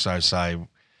work. So say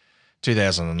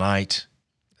 2008,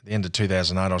 at the end of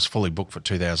 2008, I was fully booked for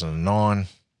 2009.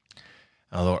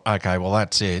 I thought, okay, well,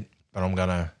 that's it, but I'm going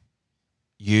to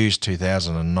use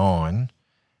 2009,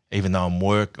 even though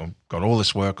I've got all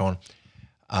this work on,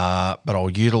 but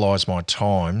I'll utilise my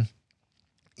time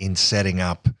in setting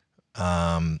up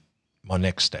my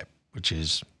next step, which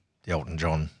is the Elton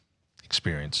John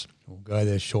experience. We'll go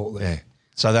there shortly. Yeah.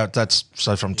 So that's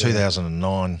from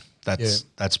 2009.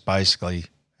 That's basically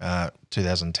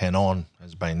 2010 on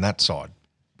has been that side.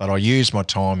 But I used my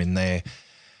time in there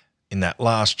in that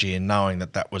last year, knowing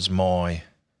that was going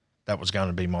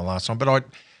to be my last time.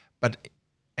 But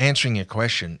answering your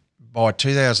question, by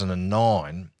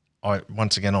 2009, I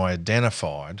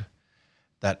identified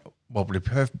that. Well, to be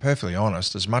perfectly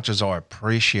honest, as much as I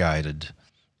appreciated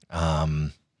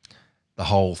the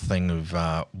whole thing of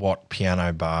what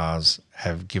piano bars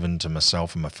have given to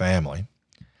myself and my family,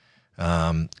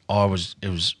 it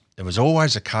was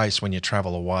always a case when you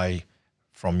travel away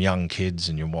from young kids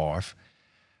and your wife,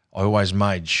 I always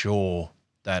made sure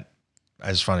that,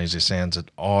 as funny as it sounds,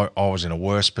 that I was in a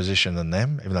worse position than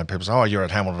them, even though people say, oh, you're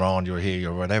at Hamilton Island, you're here,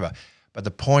 you're whatever. But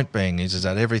the point being is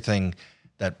that everything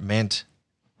that meant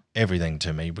everything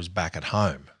to me was back at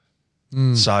home.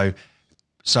 So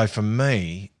for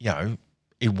me,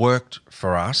 it worked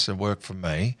for us, it worked for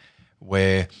me,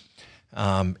 where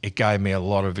it gave me a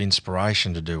lot of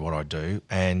inspiration to do what I do,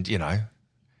 and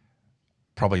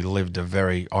probably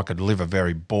I could live a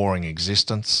very boring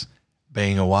existence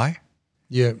being away.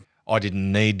 Yeah. I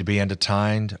didn't need to be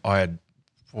entertained. I had,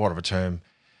 for whatever term,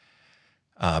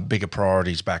 bigger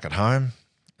priorities back at home.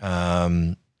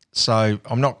 So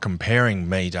I'm not comparing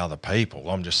me to other people.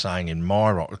 I'm just saying in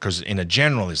my role, because in a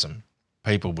generalism,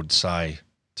 people would say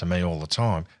to me all the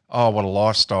time, "Oh, what a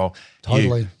lifestyle!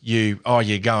 Totally.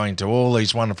 You're going to all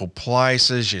these wonderful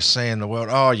places. You're seeing the world.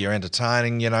 Oh, you're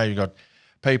entertaining. You've got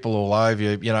people all over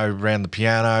you. Around the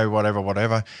piano,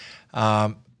 whatever.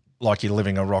 Like you're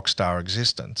living a rock star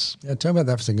existence." Yeah, tell me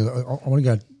about that for a second. I want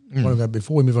to go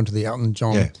before we move on to the Elton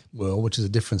John world, which is a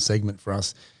different segment for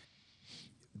us.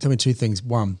 Tell me two things.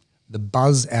 One, the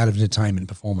buzz out of entertainment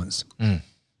performance.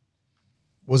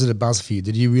 Was it a buzz for you?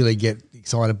 Did you really get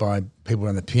excited by people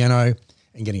around the piano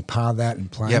and getting part of that and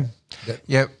playing?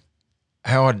 Yep.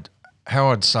 How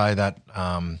I'd say that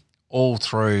all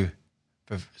through,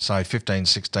 say, 15,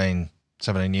 16,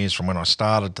 17 years from when I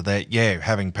started to that,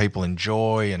 having people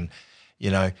enjoy and,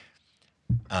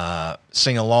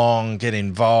 sing along, get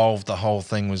involved, the whole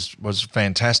thing was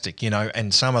fantastic,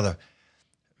 and some of the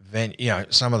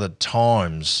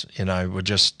times, were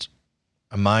just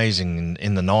amazing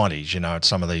in the 90s, at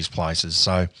some of these places.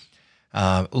 So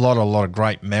a lot of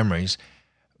great memories.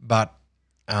 But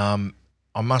I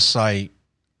must say,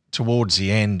 towards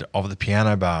the end of the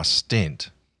Piano Bar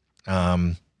stint,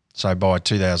 so by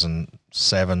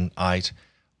 2007, 8,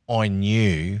 I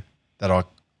knew that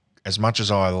as much as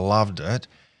I loved it,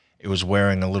 it was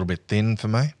wearing a little bit thin for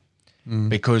me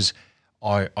because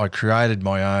I created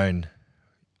my own.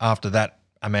 After that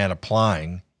amount of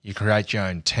playing, you create your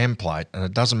own template, and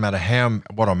it doesn't matter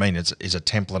what I mean is a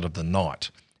template of the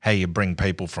night, how you bring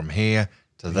people from here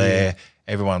to there. Yeah.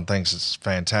 Everyone thinks it's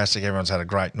fantastic. Everyone's had a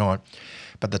great night.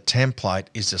 But the template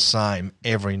is the same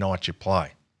every night you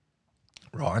play,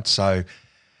 right? So,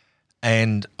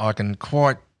 and I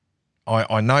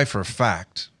know for a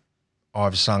fact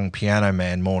I've sung Piano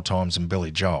Man more times than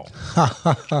Billy Joel.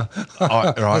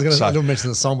 I don't mention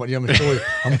the song, but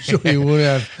I'm sure you would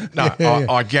have. No,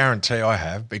 I guarantee I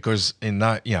have, because in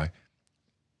that,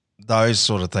 those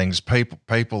sort of things,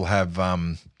 people have,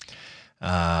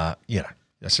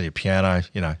 they see a piano,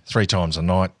 3 times a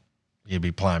night, you'd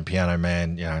be playing Piano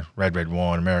Man, Red Red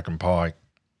Wine, American Pie,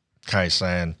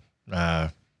 K-San,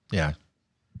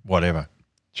 whatever,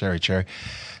 Cherry Cherry,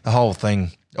 the whole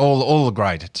thing. All the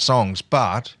great songs,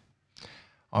 but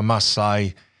I must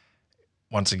say,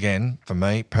 once again, for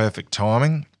me, perfect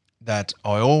timing, that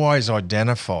I always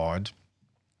identified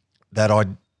that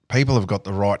people have got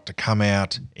the right to come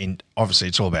out in, obviously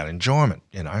it's all about enjoyment,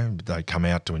 they come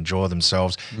out to enjoy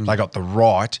themselves. They got the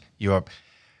right. You are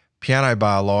Piano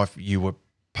Bar life, you were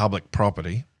public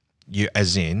property, you're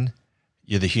the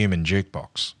human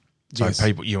jukebox. So yes.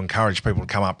 You encourage people to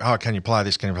come up, oh, can you play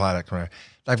this, can you play that?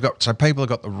 So people have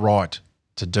got the right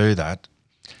to do that.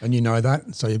 And you know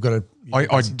that, so you've got to.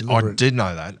 I did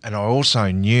know that, and I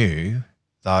also knew,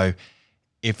 though,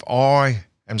 if I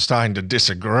am starting to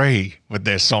disagree with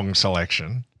their song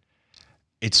selection,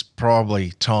 it's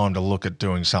probably time to look at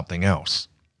doing something else,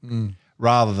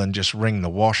 rather than just wring the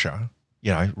washer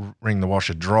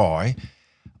dry.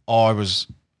 I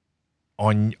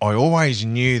always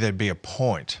knew there'd be a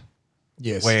point,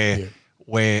 yes,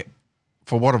 where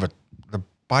for whatever.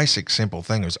 Basic simple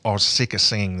thing is I was sick of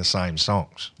singing the same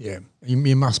songs. Yeah, you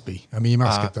must be. I mean, you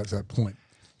must get to that point.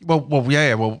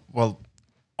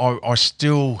 I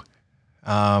still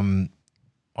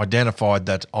identified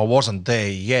that I wasn't there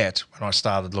yet when I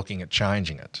started looking at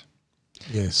changing it.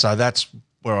 Yeah. So that's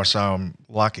where I say I'm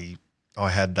lucky I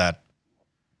had that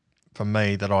for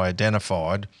me, that I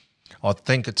identified. I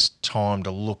think it's time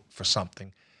to look for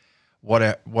something.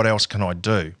 What else can I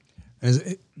do?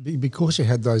 Because you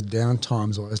had those down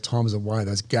times or those times away,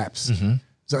 those gaps, is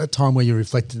that a time where you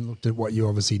reflected and looked at what you're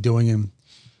obviously doing and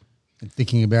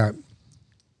thinking about?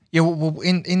 Yeah, well,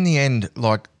 in the end,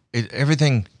 like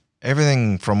everything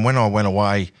from when I went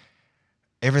away,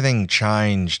 everything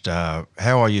changed. How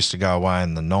I used to go away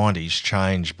in the 90s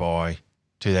changed by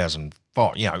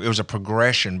 2005. It was a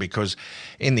progression, because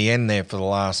in the end there for the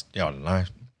last, I don't know,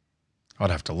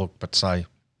 I'd have to look, but say,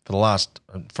 for the last,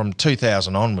 from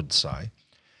 2000 onwards, say,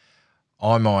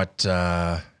 I might,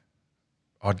 I'd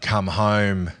come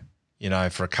home,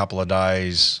 for a couple of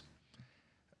days,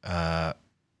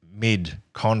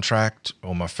 mid-contract,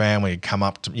 or my family would come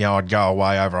up to, I'd go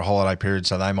away over a holiday period,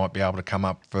 so they might be able to come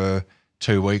up for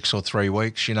 2 weeks or 3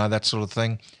 weeks, that sort of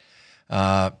thing.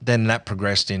 Then that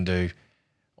progressed into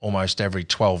almost every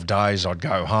 12 days I'd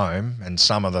go home, and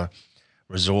some of the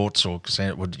resorts or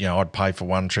would I'd pay for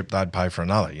one trip, they'd pay for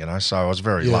another. So I was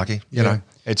very lucky. You know,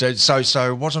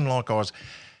 so it wasn't like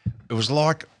it was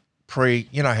like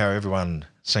how everyone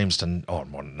seems to,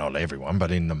 well, not everyone,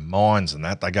 but in the mines and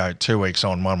that, they go 2 weeks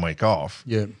on, 1 week off.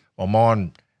 Yeah. Well,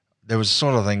 mine, there was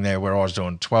sort of thing there where I was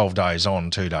doing 12 days on,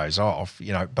 2 days off,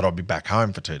 but I'd be back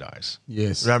home for 2 days.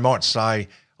 Yes. They might say,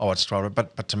 oh, it's 12,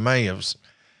 but to me it was,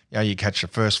 you catch the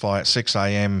first flight at 6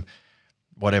 a.m.,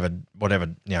 whatever,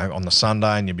 on the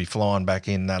Sunday, and you'd be flying back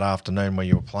in that afternoon where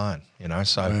you were playing,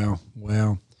 so.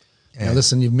 Wow. Yeah. Now,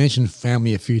 listen, you've mentioned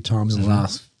family a few times in the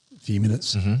last few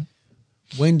minutes. Mm-hmm.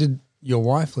 When did your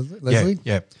wife, Leslie?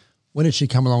 Yeah. When did she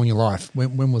come along in your life?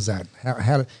 When was that?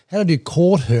 How did you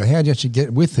court her? How did you actually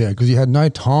get with her? Because you had no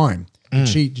time. Was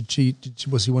she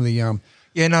one of the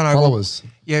followers?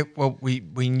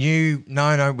 We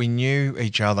knew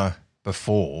each other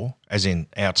before, as in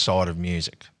outside of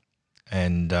music,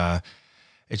 and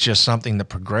it's just something that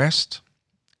progressed.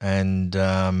 And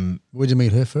where'd you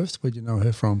meet her first? Where'd you know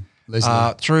her from,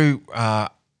 Leslie? Through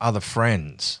other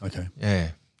friends. Okay.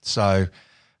 Yeah. So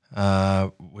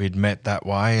we'd met that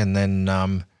way, and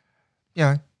then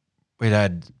we'd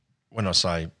had, when I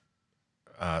say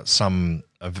some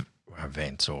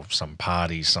events or some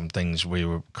parties, some things we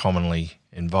were commonly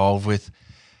involved with,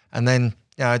 and then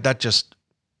that just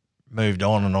moved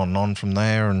on and on and on from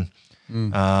there, and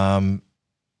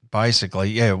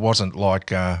basically, it wasn't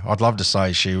like I'd love to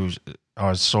say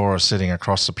I saw her sitting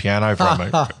across the piano from me,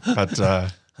 but that's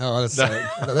a story.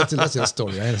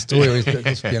 The story is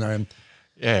this piano.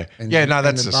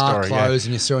 That's the the bar story. closed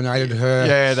and you serenaded her.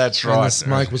 Yeah, that's right. And the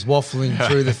smoke was waffling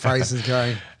through the faces,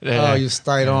 going, "Oh, you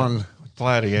stayed on."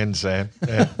 Play it again, Sam.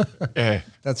 Yeah.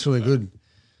 That's really good.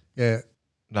 Yeah.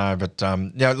 No, but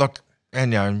look,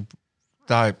 and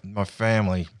my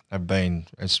family have been,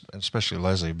 especially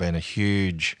Leslie, have been a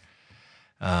huge.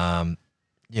 I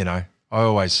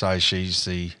always say she's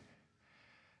the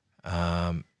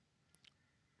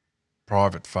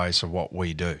private face of what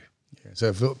we do. Yeah.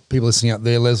 So for people listening out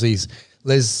there, Leslie.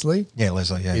 Yeah,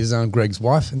 Leslie. Yeah, is Greg's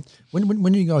wife. And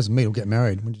when did you guys meet or get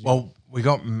married? Well, we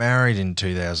got married in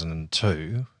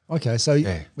 2002. Okay, so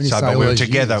when you say but all we were those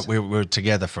together. years, we were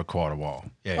together for quite a while.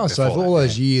 Yeah. Oh, so for all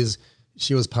those years,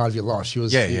 she was part of your life. She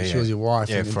was your wife.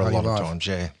 Yeah, for a lot of life. times.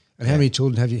 Yeah. And how many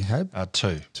children have you had?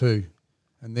 2. 2,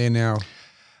 and they're now.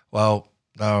 Well,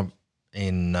 they're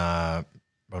in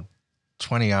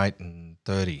 28 and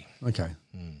 30. Okay,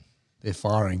 they're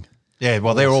firing. Yeah,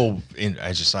 well, they're all in,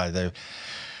 as you say.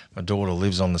 My daughter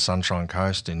lives on the Sunshine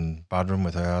Coast in Budrum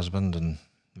with her husband, and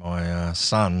my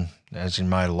son has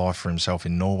made a life for himself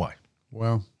in Norway.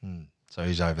 Wow. So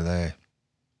he's over there.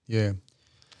 Yeah.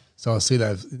 So I see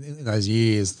that in those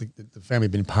years, the family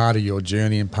have been part of your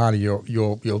journey and part of your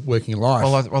working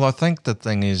life. Well, I think the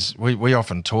thing is, we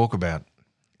often talk about,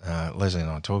 Leslie and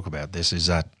I talk about this, is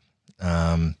that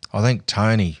I think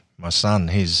Tony, my son,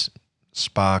 his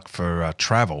spark for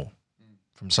travel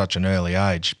from such an early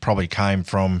age probably came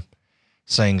from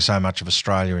seeing so much of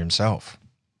Australia himself,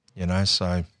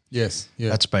 so yes, yeah,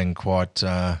 that's been quite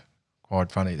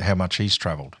funny how much he's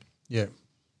travelled. Yeah,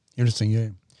 interesting, yeah.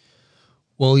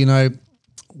 Well,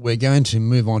 we're going to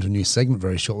move on to a new segment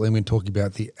very shortly, and we're talking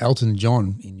about the Elton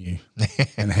John in you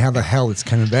and how the hell it's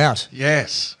come about.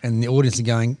 Yes. And the audience are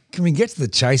going, can we get to the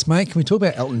chase, mate? Can we talk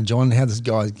about Elton John and how this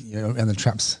guy, and the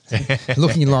traps,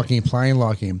 looking like him, playing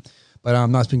like him? But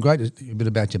no, it's been great to hear a bit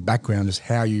about your background, just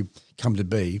how you come to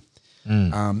be.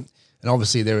 And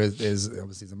obviously there's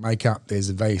a makeup, there's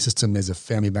a value system, there's a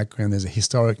family background, there's a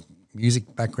historic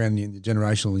music background in your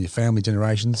generational and your family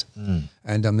generations,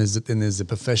 and there's the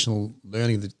professional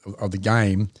learning of the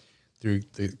game through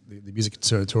the Music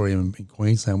Conservatorium in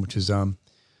Queensland, which is then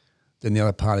the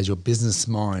other part is your business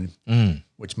mind,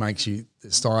 which makes you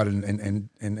start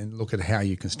and look at how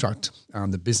you construct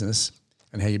the business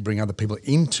and how you bring other people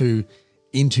into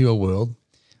your world,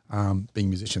 being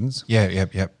musicians.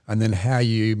 Yep. And then how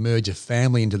you merge a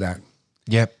family into that.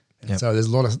 Yep. And so there's a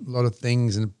lot of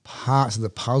things and parts of the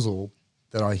puzzle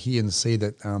that I hear and see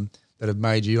that that have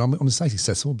made you. I'm going to say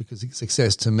successful, because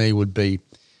success to me would be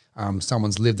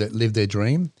someone's lived their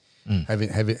dream,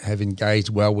 have engaged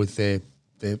well with their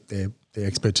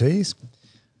expertise,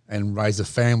 and raised a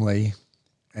family,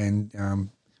 and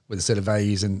with a set of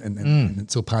values, and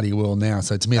it's all part of your world now.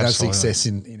 So to me, Absolutely. that's success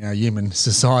in our human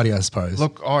society, I suppose. I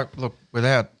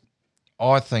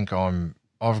think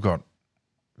I've got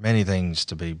many things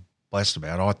to be blessed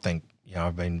about. I think,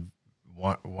 I've been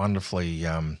wonderfully,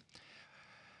 I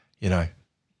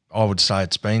would say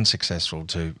it's been successful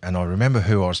too. And I remember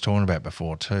who I was talking about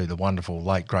before too, the wonderful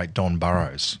late, great Don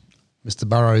Burrows. Mr.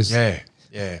 Burrows. Yeah.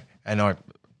 And I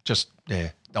just,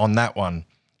 on that one,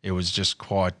 it was just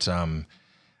quite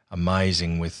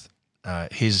amazing with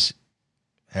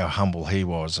how humble he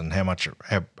was and how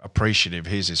appreciative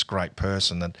he's this great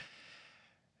person, that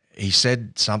he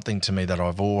said something to me that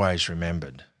I've always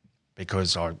remembered,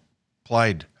 because I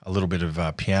played a little bit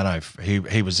of piano.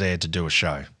 He was there to do a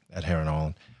show at Heron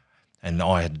Island, and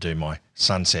I had to do my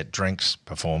Sunset Drinks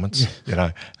performance, you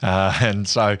know. And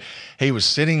so he was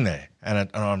sitting there, and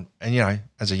you know,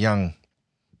 as a young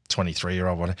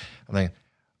 23-year-old, I'm thinking,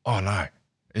 oh no,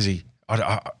 is he?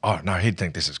 Oh no, he'd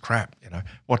think this is crap, you know.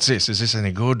 What's this? Is this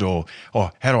any good? Or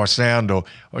how do I sound? Or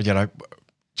you know,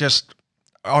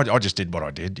 I just did what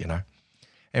I did, you know.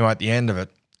 Anyway, at the end of it,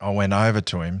 I went over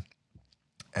to him,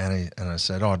 and I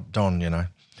said, "Oh, Don, you know,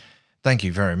 thank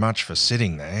you very much for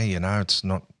sitting there. You know, it's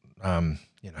not,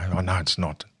 you know, I know it's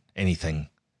not anything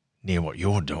near what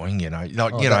you're doing, you know."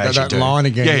 Like, you know, as you do. Line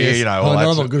again. Yeah, yes. you know. I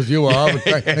know I'm not good as you are, but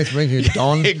thanks for being here,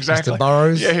 Don. Exactly. Mr.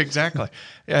 Burrows. Yeah, exactly.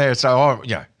 Yeah, so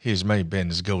here's me being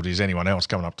as guilty as anyone else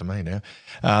coming up to me now.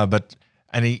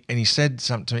 And he said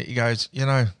something to me. He goes,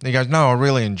 no, I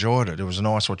really enjoyed it. It was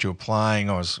nice what you were playing.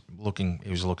 He was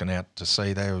looking out to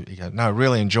sea there. He goes, no,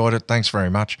 really enjoyed it. Thanks very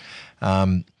much.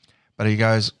 But he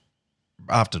goes,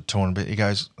 after touring a bit, he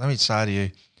goes, let me say to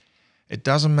you, it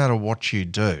doesn't matter what you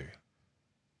do.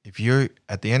 If you,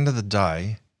 at the end of the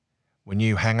day, when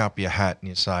you hang up your hat and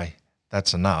you say,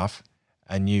 that's enough,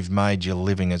 and you've made your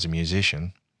living as a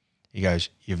musician, he goes,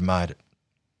 you've made it.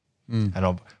 And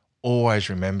I've always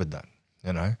remembered that,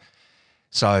 you know.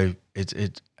 So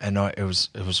it was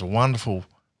a wonderful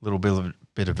little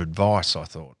bit of advice, I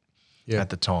thought, at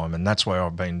the time. And that's why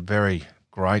I've been very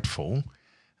grateful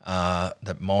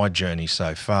that my journey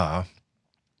so far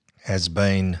has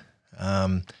been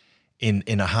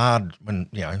in a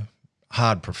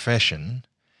hard profession,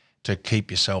 to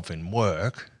keep yourself in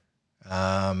work.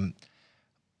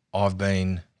 I've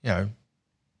been, you know,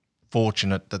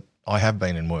 fortunate that I have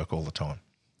been in work all the time.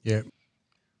 Yeah.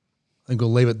 I think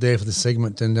we'll leave it there for the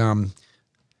segment. And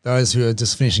those who are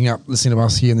just finishing up listening to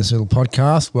us here in this little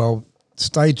podcast, well,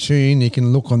 stay tuned. You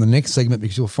can look on the next segment,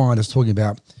 because you'll find us talking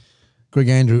about Greg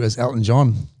Andrew as Elton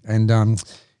John and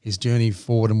his journey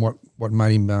forward and what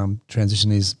made him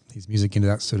transition his music into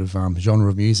that sort of genre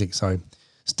of music. So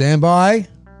stand by.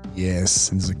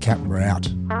 Yes, and there's a cap, we're out.